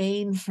we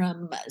gain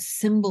from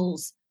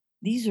symbols,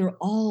 these are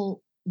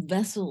all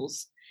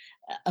vessels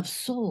of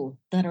soul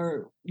that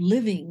are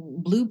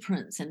living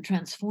blueprints and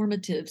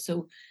transformative.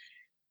 So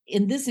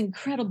in this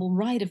incredible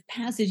rite of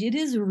passage, it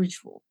is a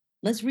ritual.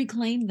 Let's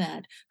reclaim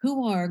that.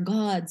 Who are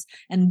gods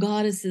and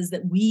goddesses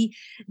that we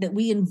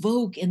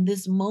invoke in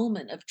this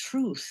moment of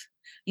truth?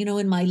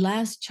 In my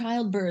last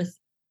childbirth,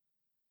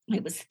 I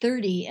was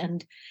 30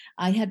 and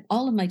I had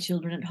all of my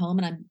children at home,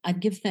 and I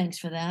give thanks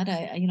for that.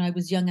 I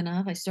was young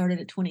enough. I started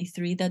at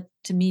 23. That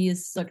to me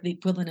is like the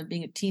equivalent of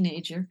being a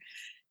teenager.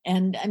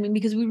 And I mean,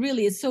 because we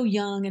really is so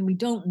young and we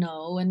don't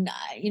know. And,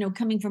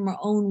 coming from our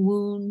own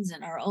wounds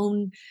and our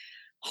own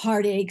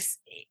heartaches,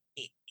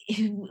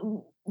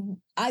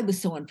 I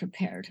was so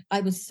unprepared.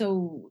 I was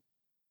so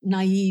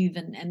naive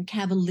and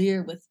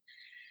cavalier with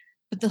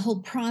the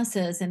whole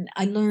process. And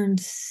I learned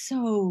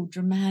so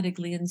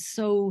dramatically and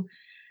so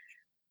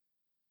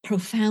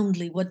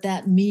profoundly what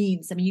that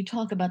means. I mean, you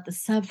talk about the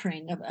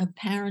suffering of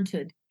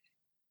parenthood.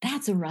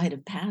 That's a rite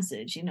of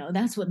passage, you know,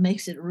 that's what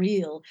makes it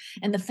real.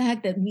 And the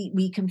fact that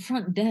we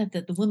confront death,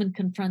 that the woman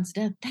confronts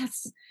death,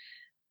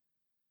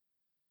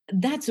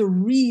 that's a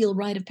real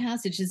rite of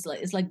passage.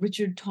 It's like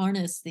Richard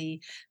Tarnas, the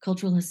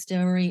cultural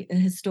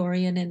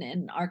historian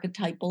and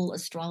archetypal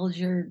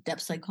astrologer,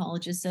 depth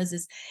psychologist, says,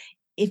 is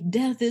if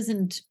death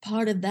isn't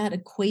part of that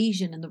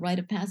equation and the rite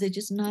of passage,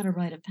 it's not a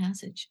rite of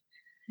passage.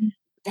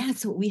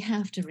 That's what we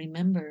have to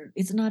remember.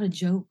 It's not a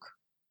joke.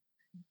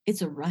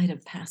 It's a rite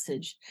of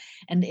passage.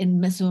 And in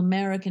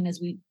Mesoamerican,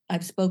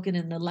 I've spoken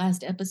in the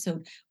last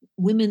episode,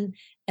 women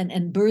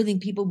and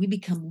birthing people, we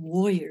become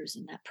warriors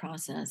in that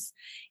process,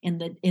 in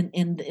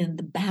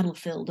the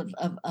battlefield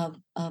of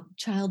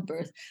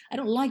childbirth. I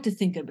don't like to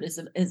think of it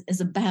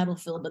as a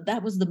battlefield, but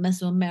that was the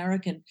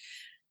Mesoamerican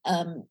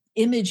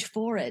image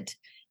for it.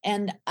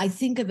 And I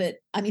think of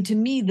it, I mean, to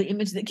me, the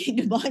image that came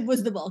to mind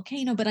was the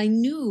volcano, but I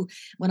knew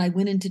when I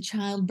went into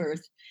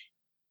childbirth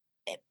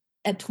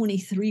at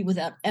 23,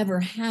 without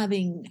ever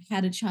having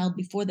had a child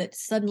before that,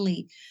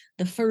 suddenly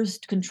the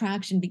first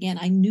contraction began.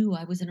 I knew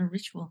I was in a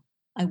ritual.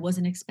 I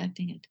wasn't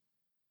expecting it.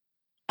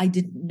 I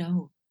didn't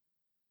know.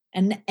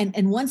 And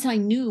once I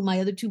knew, my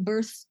other two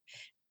births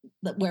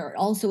that were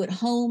also at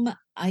home,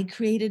 I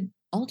created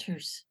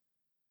altars.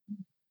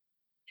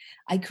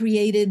 I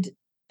created,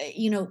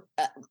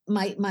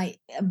 my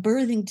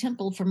birthing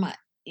temple for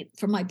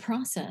my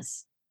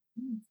process.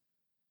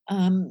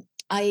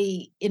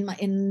 I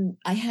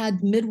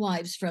had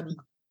midwives from.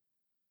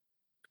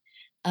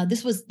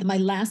 This was my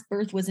last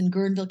birth was in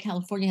Guerneville,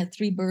 California. I had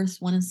 3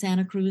 births, one in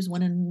Santa Cruz,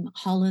 one in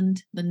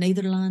Holland, the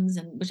Netherlands,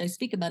 and which I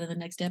speak about in the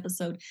next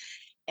episode.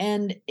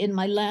 And in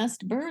my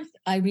last birth,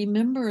 I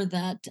remember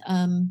that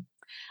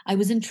I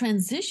was in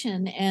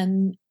transition,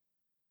 and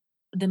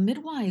the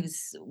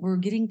midwives were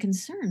getting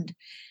concerned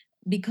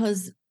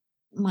because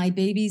my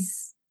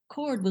baby's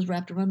cord was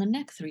wrapped around the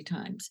neck 3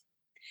 times.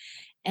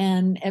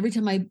 And every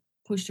time I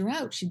pushed her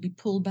out, she'd be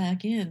pulled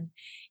back in.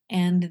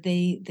 And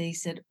they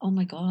said, "Oh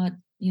my God,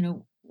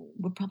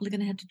 we're probably going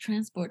to have to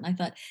transport." And I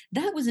thought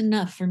that was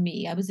enough for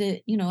me. I was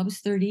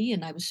 30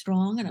 and I was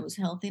strong and I was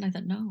healthy. And I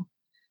thought, no,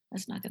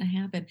 that's not going to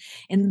happen.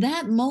 In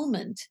that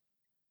moment,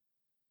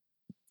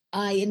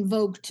 I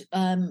invoked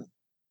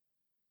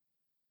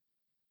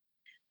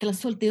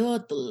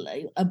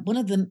Tlazolteotl, one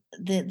of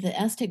the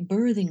Aztec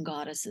birthing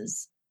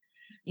goddesses,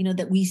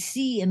 that we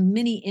see in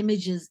many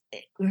images,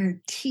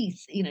 her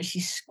teeth,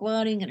 she's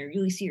squatting and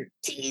you see her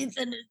teeth,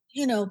 and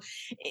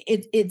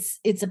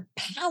it's a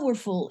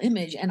powerful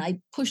image. And I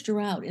pushed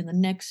her out in the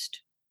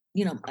next,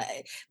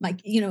 my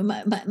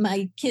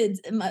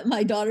kids,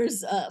 my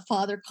daughter's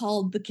father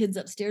called the kids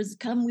upstairs,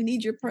 "Come, we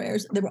need your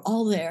prayers." They were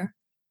all there,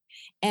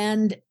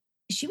 and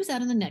she was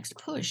out in the next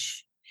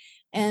push.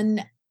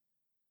 And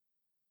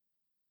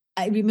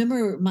I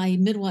remember my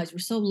midwives were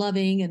so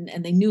loving,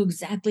 and they knew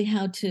exactly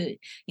how to,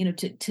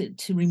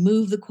 to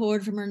remove the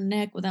cord from her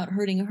neck without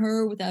hurting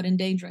her, without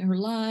endangering her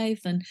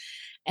life.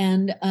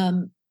 And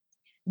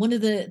one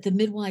of the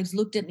midwives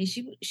looked at me.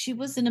 She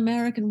was an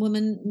American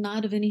woman,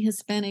 not of any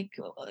Hispanic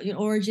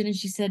origin, and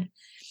she said,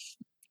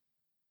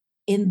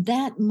 "In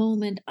that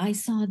moment, I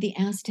saw the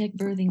Aztec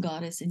birthing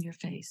goddess in your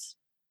face."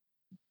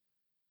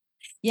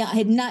 Yeah, I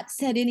had not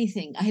said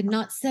anything. I had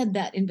not said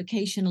that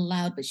invocation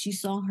aloud, but she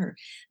saw her.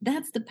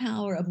 That's the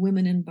power of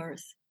women in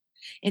birth.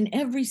 In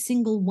every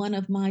single one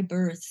of my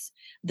births,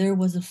 there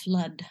was a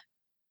flood.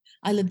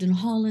 I lived in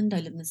Holland,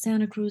 I lived in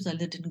Santa Cruz, I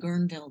lived in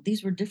Guerneville.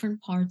 These were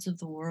different parts of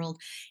the world,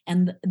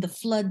 and the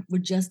flood were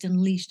just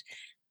unleashed.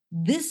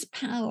 This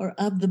power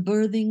of the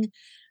birthing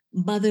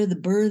mother, the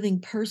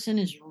birthing person,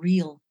 is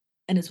real,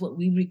 and it's what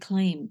we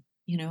reclaim.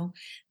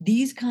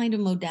 These kind of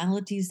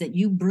modalities that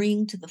you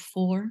bring to the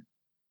fore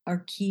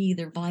are key.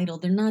 They're vital.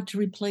 They're not to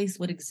replace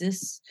what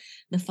exists,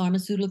 the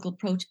pharmaceutical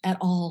approach, at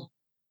all.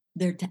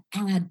 They're to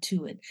add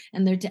to it,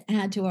 and they're to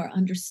add to our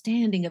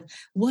understanding of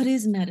what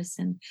is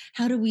medicine.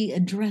 How do we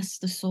address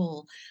the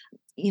soul,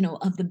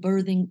 of the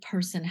birthing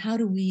person? How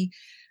do we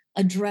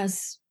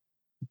address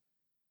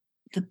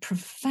the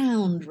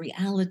profound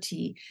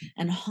reality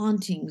and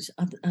hauntings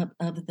of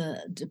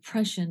the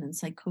depression and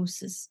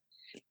psychosis?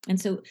 And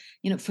so,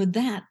 for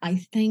that,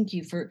 I thank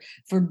you for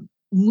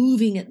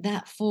moving it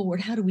that forward.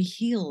 How do we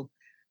heal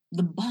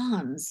the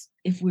bonds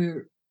if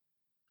we're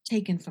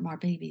taken from our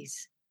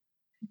babies?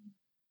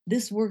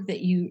 This work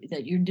that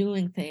you're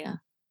doing,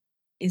 Thea,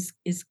 is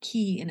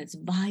key, and it's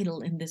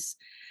vital in this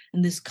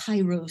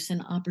kairos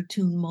and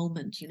opportune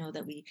moment,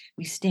 that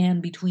we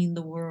stand between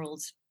the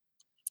worlds.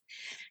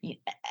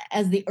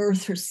 As the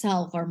earth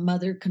herself, our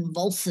mother,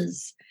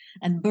 convulses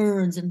and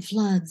burns and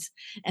floods,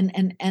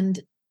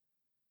 and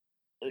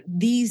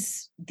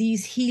these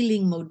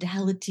healing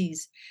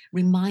modalities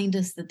remind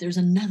us that there's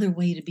another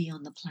way to be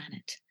on the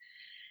planet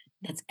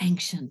that's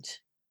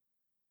ancient,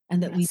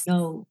 and that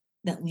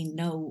we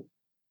know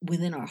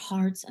within our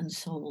hearts and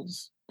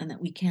souls and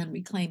that we can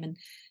reclaim. And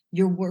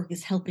your work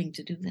is helping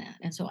to do that.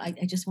 And so I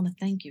just want to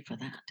thank you for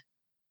that.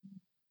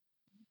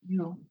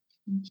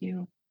 Thank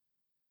you.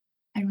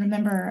 I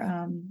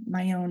remember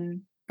my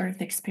own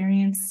birth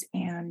experience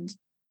and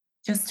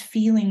just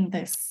feeling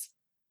this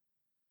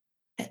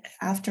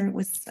after it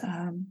was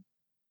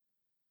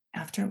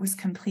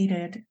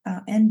completed,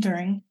 and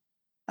during,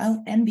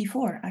 and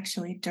before,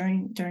 actually,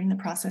 during the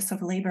process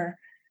of labor,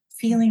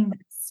 feeling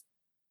this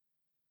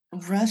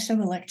rush of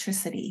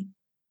electricity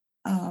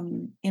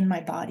in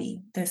my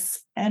body,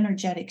 this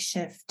energetic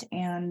shift.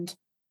 And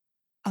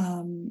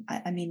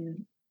I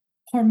mean,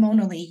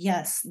 hormonally,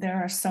 yes,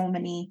 there are so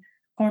many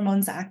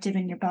hormones active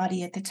in your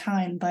body at the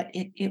time, but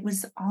it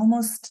was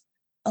almost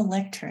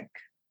electric.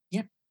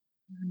 Yep.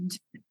 And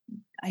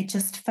I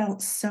just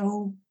felt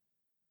so.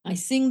 I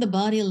sing the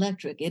body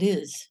electric. It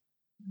is.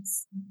 It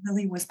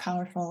really was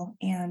powerful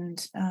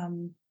and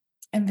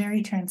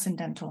very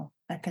transcendental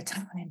at the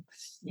time.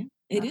 Yeah,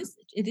 it is.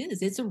 It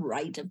is. It's a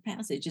rite of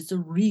passage. It's a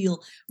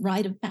real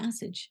rite of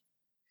passage.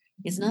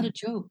 It's not a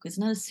joke. It's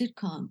not a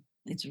sitcom.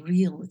 It's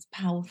real. It's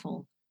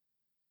powerful,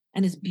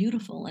 and it's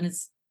beautiful, and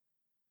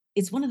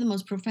it's one of the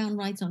most profound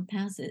rites on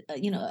passage.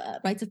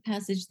 Rites of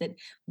passage that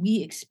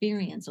we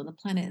experience on the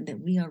planet and that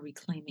we are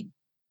reclaiming.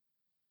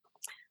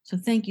 So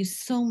thank you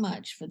so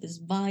much for this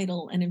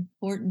vital and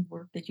important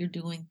work that you're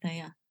doing,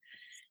 Thea.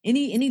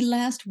 Any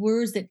last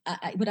words that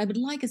what I would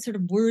like is sort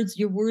of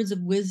your words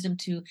of wisdom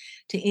to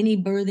any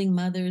birthing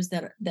mothers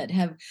that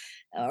have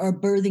or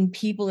birthing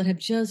people that have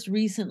just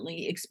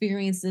recently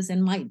experienced this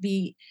and might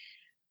be,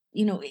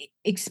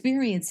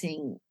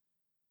 experiencing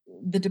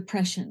the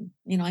depression.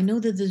 I know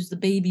that there's the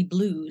baby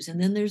blues,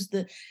 and then there's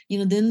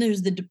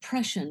the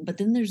depression, but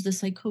then there's the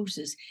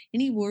psychosis.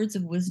 Any words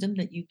of wisdom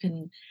that you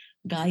can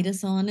guide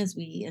us on as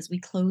we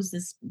close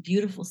this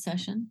beautiful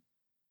session?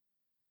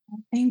 I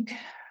think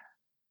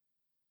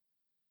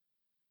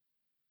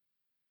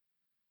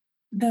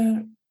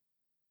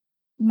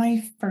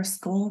my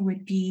first goal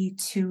would be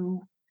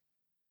to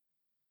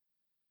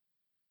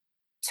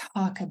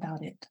talk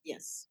about it.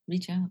 Yes,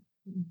 reach out.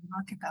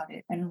 Talk about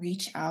it and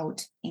reach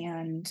out.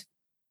 And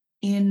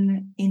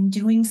in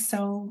doing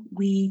so,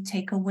 we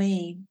take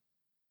away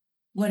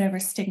whatever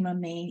stigma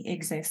may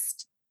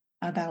exist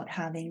about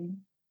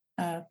having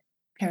a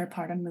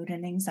peripartum mood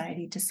and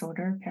anxiety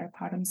disorder,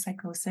 peripartum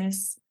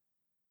psychosis.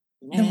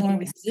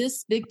 And it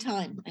exists big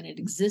time, and it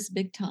exists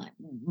big time.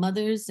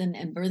 Mothers and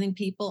birthing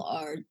people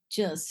are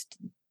just,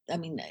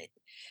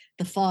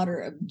 the fodder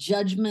of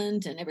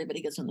judgment, and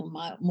everybody gets on the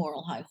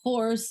moral high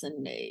horse,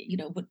 and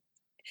but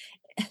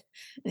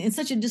in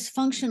such a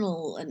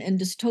dysfunctional and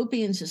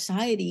dystopian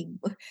society,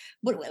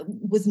 but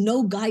with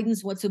no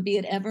guidance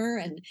whatsoever,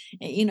 and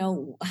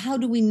how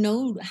do we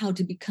know how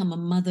to become a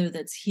mother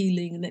that's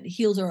healing and that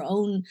heals our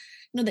own,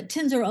 that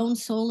tends our own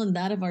soul and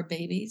that of our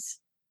babies?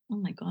 Oh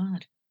my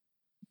God.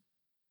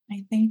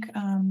 I think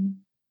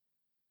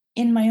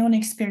in my own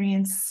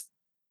experience,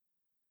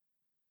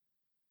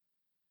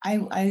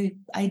 I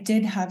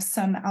did have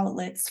some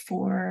outlets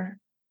for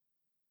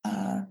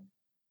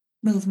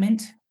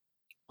movement.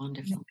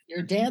 Wonderful.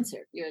 You're a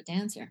dancer. Yeah.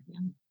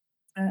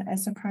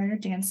 As a prior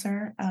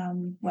dancer,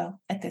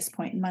 at this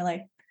point in my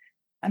life,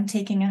 I'm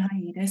taking a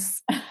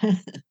hiatus.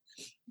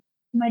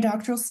 My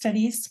doctoral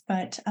studies,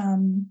 but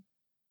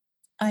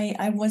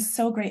I was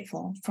so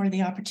grateful for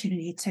the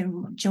opportunity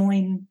to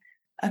join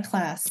a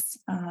class,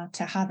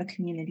 to have a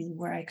community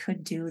where I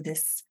could do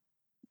this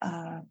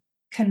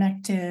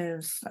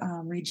connective,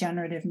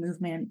 regenerative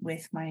movement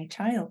with my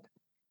child,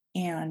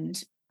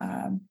 and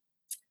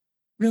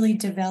really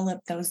develop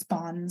those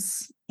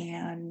bonds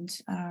and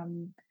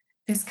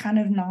this kind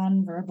of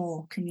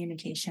nonverbal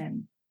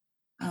communication,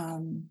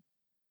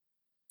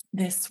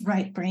 this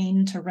right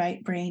brain to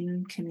right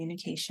brain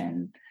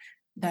communication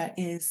that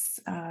is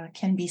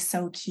can be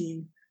so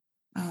key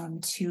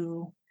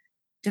to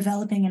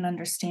developing an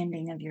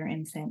understanding of your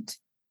infant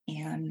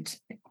and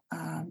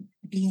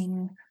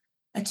being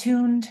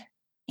attuned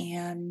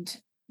and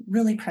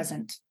really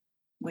present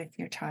with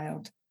your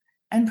child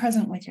and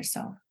present with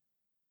yourself.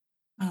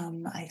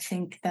 I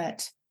think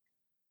that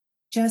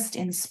just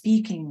in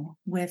speaking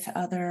with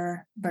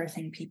other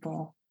birthing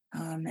people,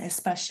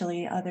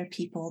 especially other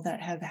people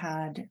that have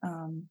had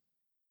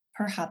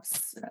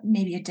perhaps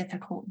maybe a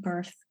difficult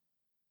birth,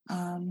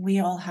 we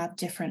all have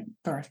different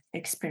birth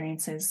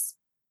experiences.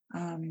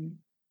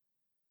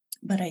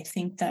 But I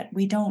think that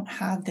we don't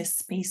have this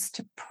space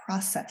to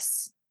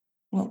process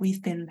what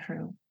we've been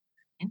through.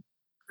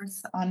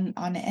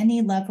 On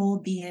any level,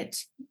 be it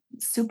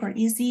super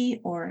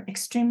easy or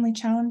extremely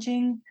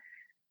challenging,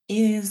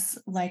 is,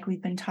 like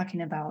we've been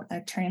talking about, a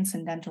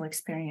transcendental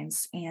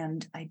experience.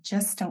 And I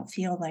just don't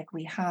feel like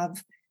we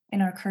have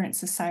in our current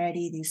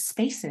society these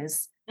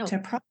spaces to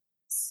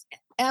process.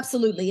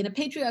 Absolutely. In a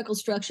patriarchal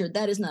structure,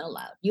 that is not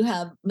allowed. You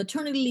have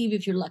maternity leave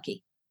if you're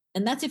lucky,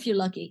 and that's if you're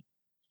lucky.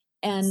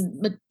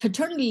 But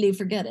paternity leave,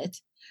 forget it.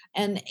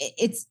 And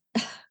it's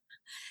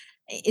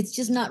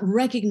just not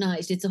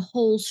recognized. It's a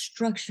whole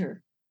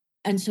structure.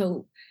 And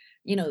so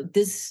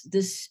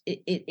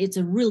it's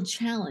a real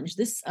challenge.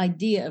 This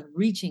idea of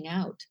reaching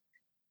out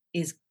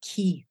is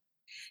key.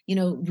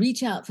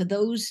 Reach out for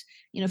those,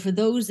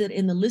 that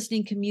in the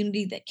listening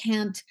community that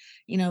can't,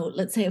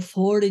 let's say,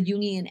 afford a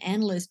Jungian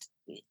analyst.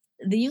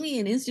 The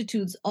Jungian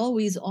Institutes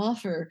always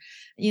offer,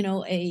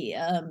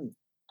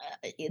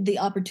 the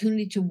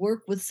opportunity to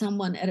work with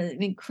someone at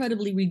an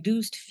incredibly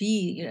reduced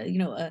fee,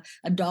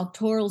 a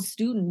doctoral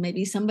student,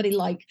 maybe somebody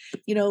like,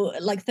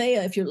 like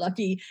Thea, if you're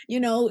lucky,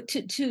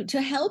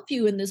 to help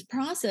you in this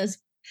process.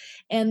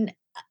 And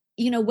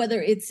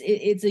whether it's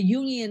a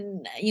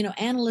Jungian,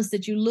 analyst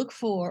that you look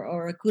for,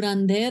 or a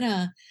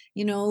curandera,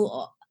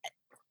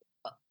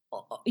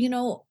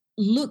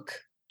 look,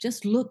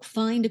 just look,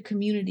 find a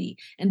community,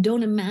 and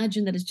don't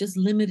imagine that it's just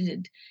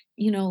limited,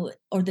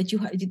 or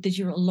that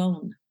you're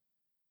alone,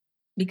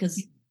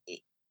 because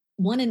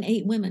 1 in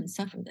 8 women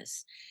suffer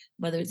this,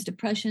 whether it's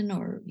depression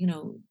or,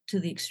 to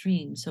the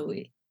extreme. So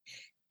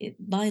it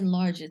by and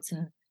large, it's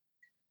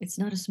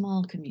not a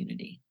small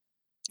community.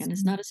 And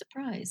it's not a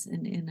surprise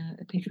in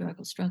a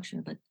patriarchal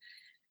structure, but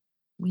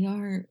we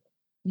are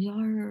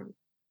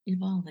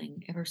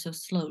evolving ever so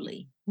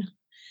slowly.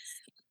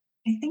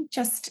 I think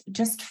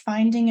just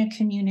finding a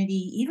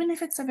community, even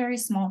if it's a very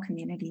small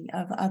community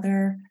of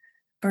other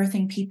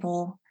birthing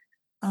people,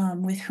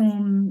 with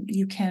whom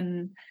you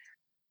can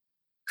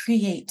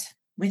create,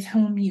 with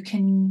whom you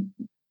can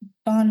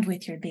bond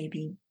with your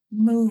baby,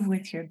 move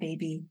with your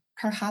baby,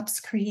 perhaps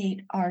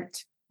create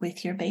art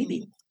with your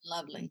baby.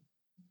 Lovely.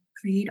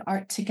 Create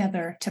art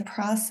together to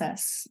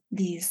process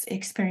these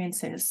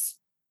experiences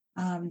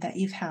that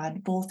you've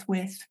had, both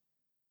with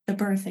the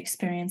birth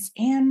experience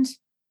and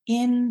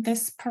in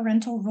this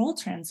parental role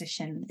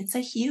transition. It's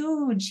a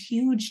huge,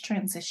 huge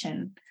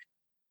transition.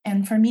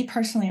 And for me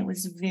personally, it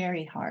was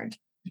very hard.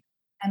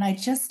 And I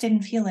just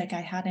didn't feel like I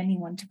had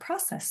anyone to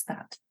process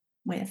that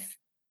with.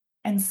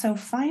 And so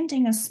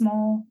finding a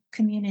small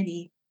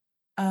community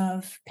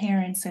of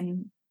parents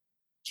and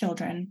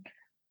children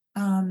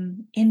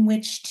in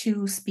which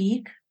to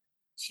speak,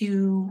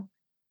 to,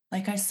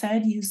 like I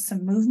said, use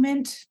some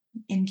movement,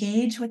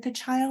 engage with the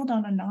child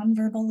on a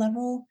nonverbal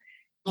level.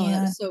 Oh,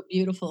 that's so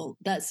beautiful.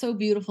 That's so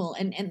beautiful.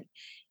 And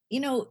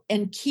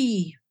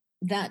key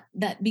that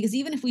because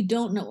even if we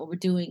don't know what we're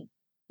doing,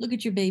 look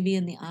at your baby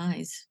in the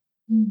eyes.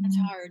 That's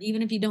hard.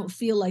 Even if you don't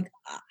feel like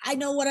I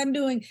know what I'm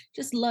doing,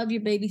 just love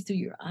your baby through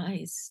your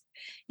eyes.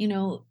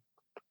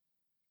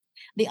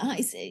 The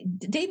eyes.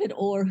 David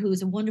Orr,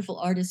 who's a wonderful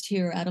artist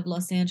here out of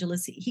Los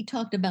Angeles, he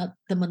talked about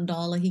the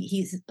mandala.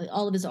 He's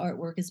all of his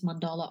artwork is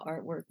mandala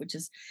artwork, which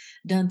is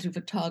done through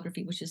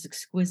photography, which is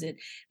exquisite.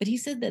 But he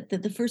said that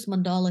the first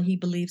mandala he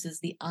believes is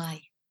the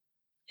eye.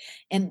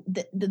 And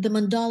the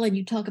mandala, and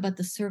you talk about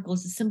the circle,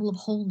 is a symbol of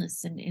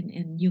wholeness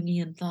in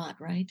Jungian thought,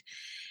 right?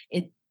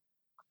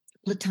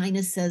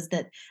 Plotinus says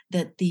that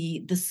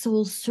the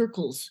soul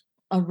circles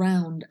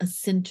around a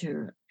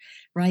center,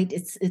 right?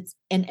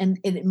 And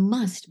it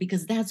must,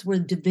 because that's where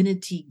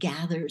divinity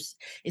gathers.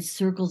 It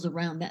circles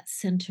around that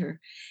center.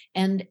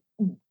 And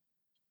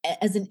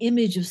as an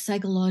image of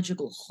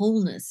psychological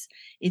wholeness,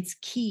 it's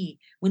key.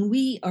 When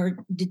we are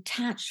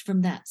detached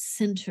from that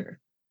center,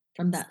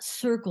 from that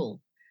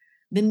circle,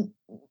 then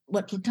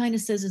what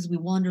Plotinus says is we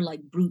wander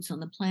like brutes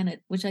on the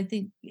planet, which I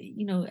think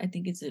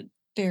it's a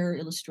fair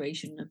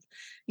illustration of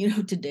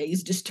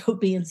today's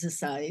dystopian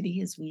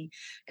society as we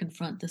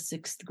confront the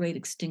 6th great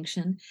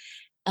extinction.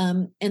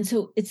 And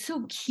so it's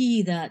so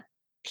key that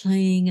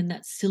playing and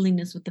that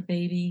silliness with the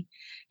baby.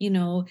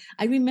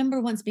 I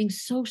remember once being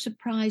so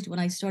surprised when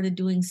I started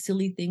doing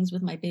silly things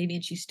with my baby,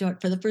 and she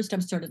for the first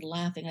time started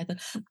laughing. I thought,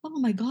 oh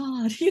my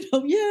God,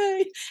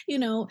 yay,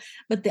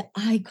 but the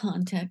eye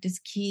contact is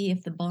key.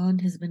 If the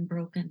bond has been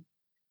broken,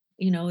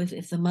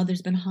 if the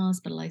mother's been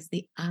hospitalized,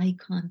 the eye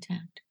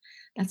contact,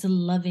 that's a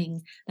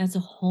loving, that's a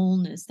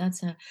wholeness,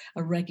 that's a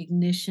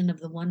recognition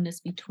of the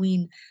oneness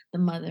between the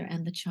mother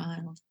and the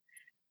child.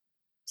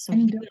 So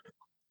and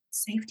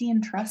safety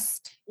and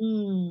trust.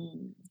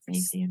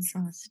 Safety and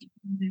trust.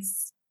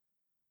 This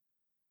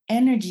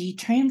energy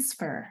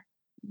transfer,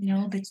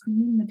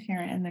 between the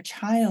parent and the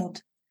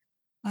child.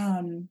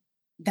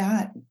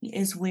 That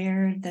is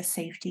where the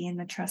safety and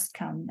the trust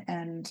come.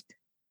 And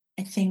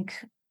I think,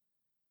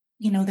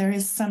 there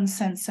is some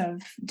sense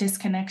of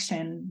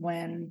disconnection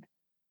when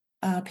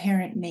a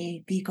parent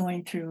may be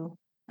going through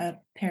a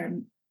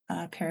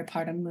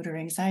peripartum mood or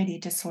anxiety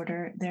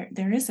disorder.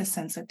 There is a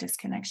sense of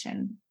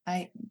disconnection.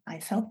 I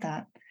felt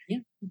that. Yeah,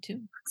 me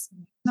too.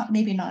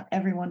 Maybe not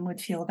everyone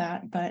would feel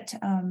that, but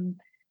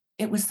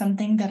it was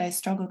something that I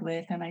struggled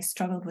with, and I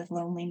struggled with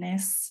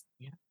loneliness.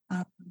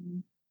 Yeah.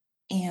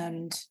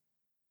 And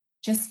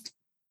just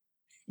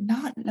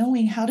not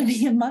knowing how to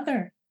be a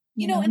mother.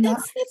 And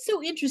that's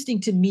so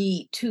interesting to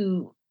me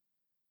too.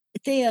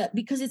 Thea,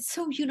 because it's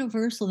so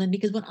universal then,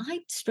 because when I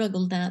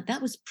struggled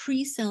that was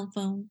pre-cell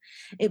phone,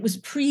 it was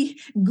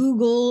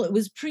pre-Google, it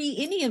was pre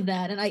any of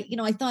that. And I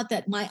thought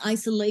that my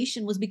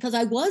isolation was because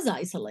I was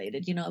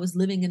isolated. I was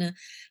living in a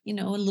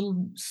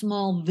little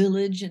small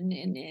village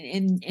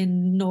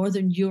in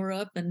Northern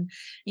Europe. And,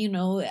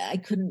 I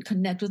couldn't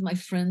connect with my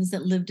friends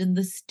that lived in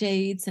the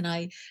States. And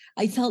I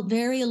felt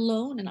very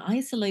alone and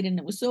isolated, and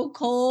it was so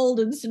cold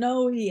and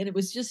snowy. And it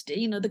was just,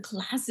 the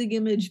classic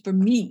image for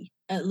me,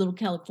 a little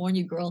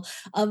California girl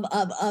of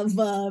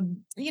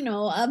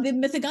the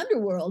mythic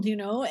underworld,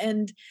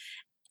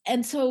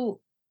 and so,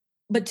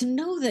 but to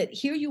know that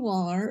here you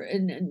are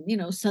in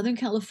Southern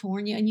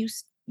California, and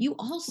you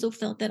also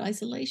felt that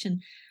isolation.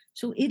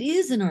 So it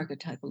is an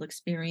archetypal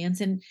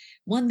experience, and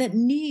one that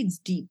needs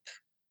deep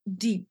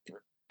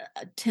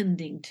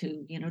tending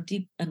to,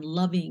 deep and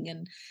loving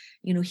and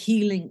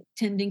healing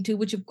tending to,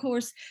 which of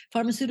course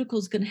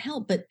pharmaceuticals can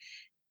help, but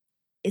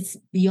it's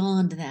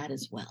beyond that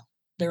as well.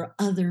 There are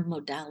other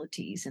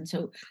modalities. And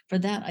so for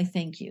that, I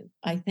thank you.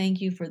 I thank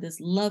you for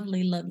this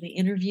lovely, lovely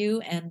interview.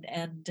 And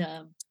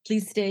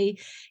please stay,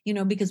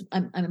 because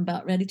I'm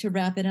about ready to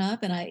wrap it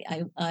up. And I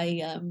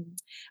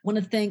want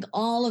to thank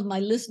all of my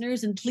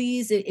listeners. And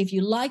please, if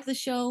you like the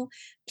show,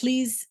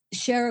 please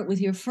share it with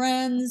your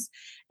friends.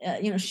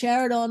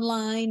 Share it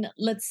online.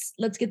 Let's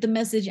get the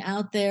message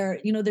out there.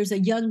 There's a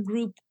young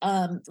group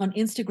on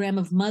Instagram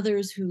of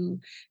mothers who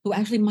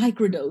actually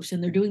microdose,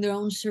 and they're doing their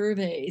own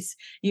surveys,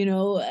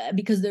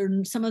 because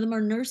some of them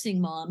are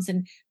nursing moms,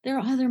 and there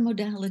are other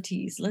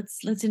modalities.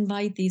 Let's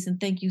invite these. And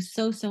thank you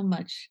so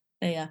much,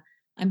 Thea.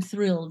 I'm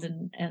thrilled,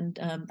 and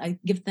I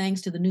give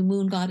thanks to the new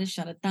moon goddess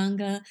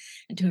Sharatanga,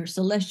 and to her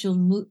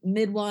celestial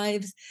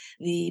midwives,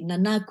 the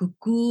Nana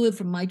Kuku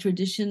from my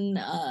tradition,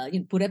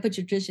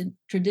 Purepa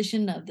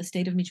tradition of the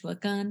state of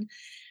Michoacan.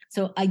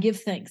 So I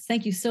give thanks.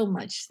 Thank you so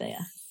much,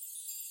 Thea.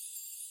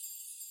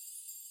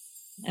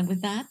 And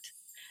with that,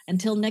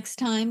 until next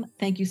time,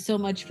 thank you so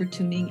much for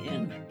tuning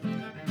in.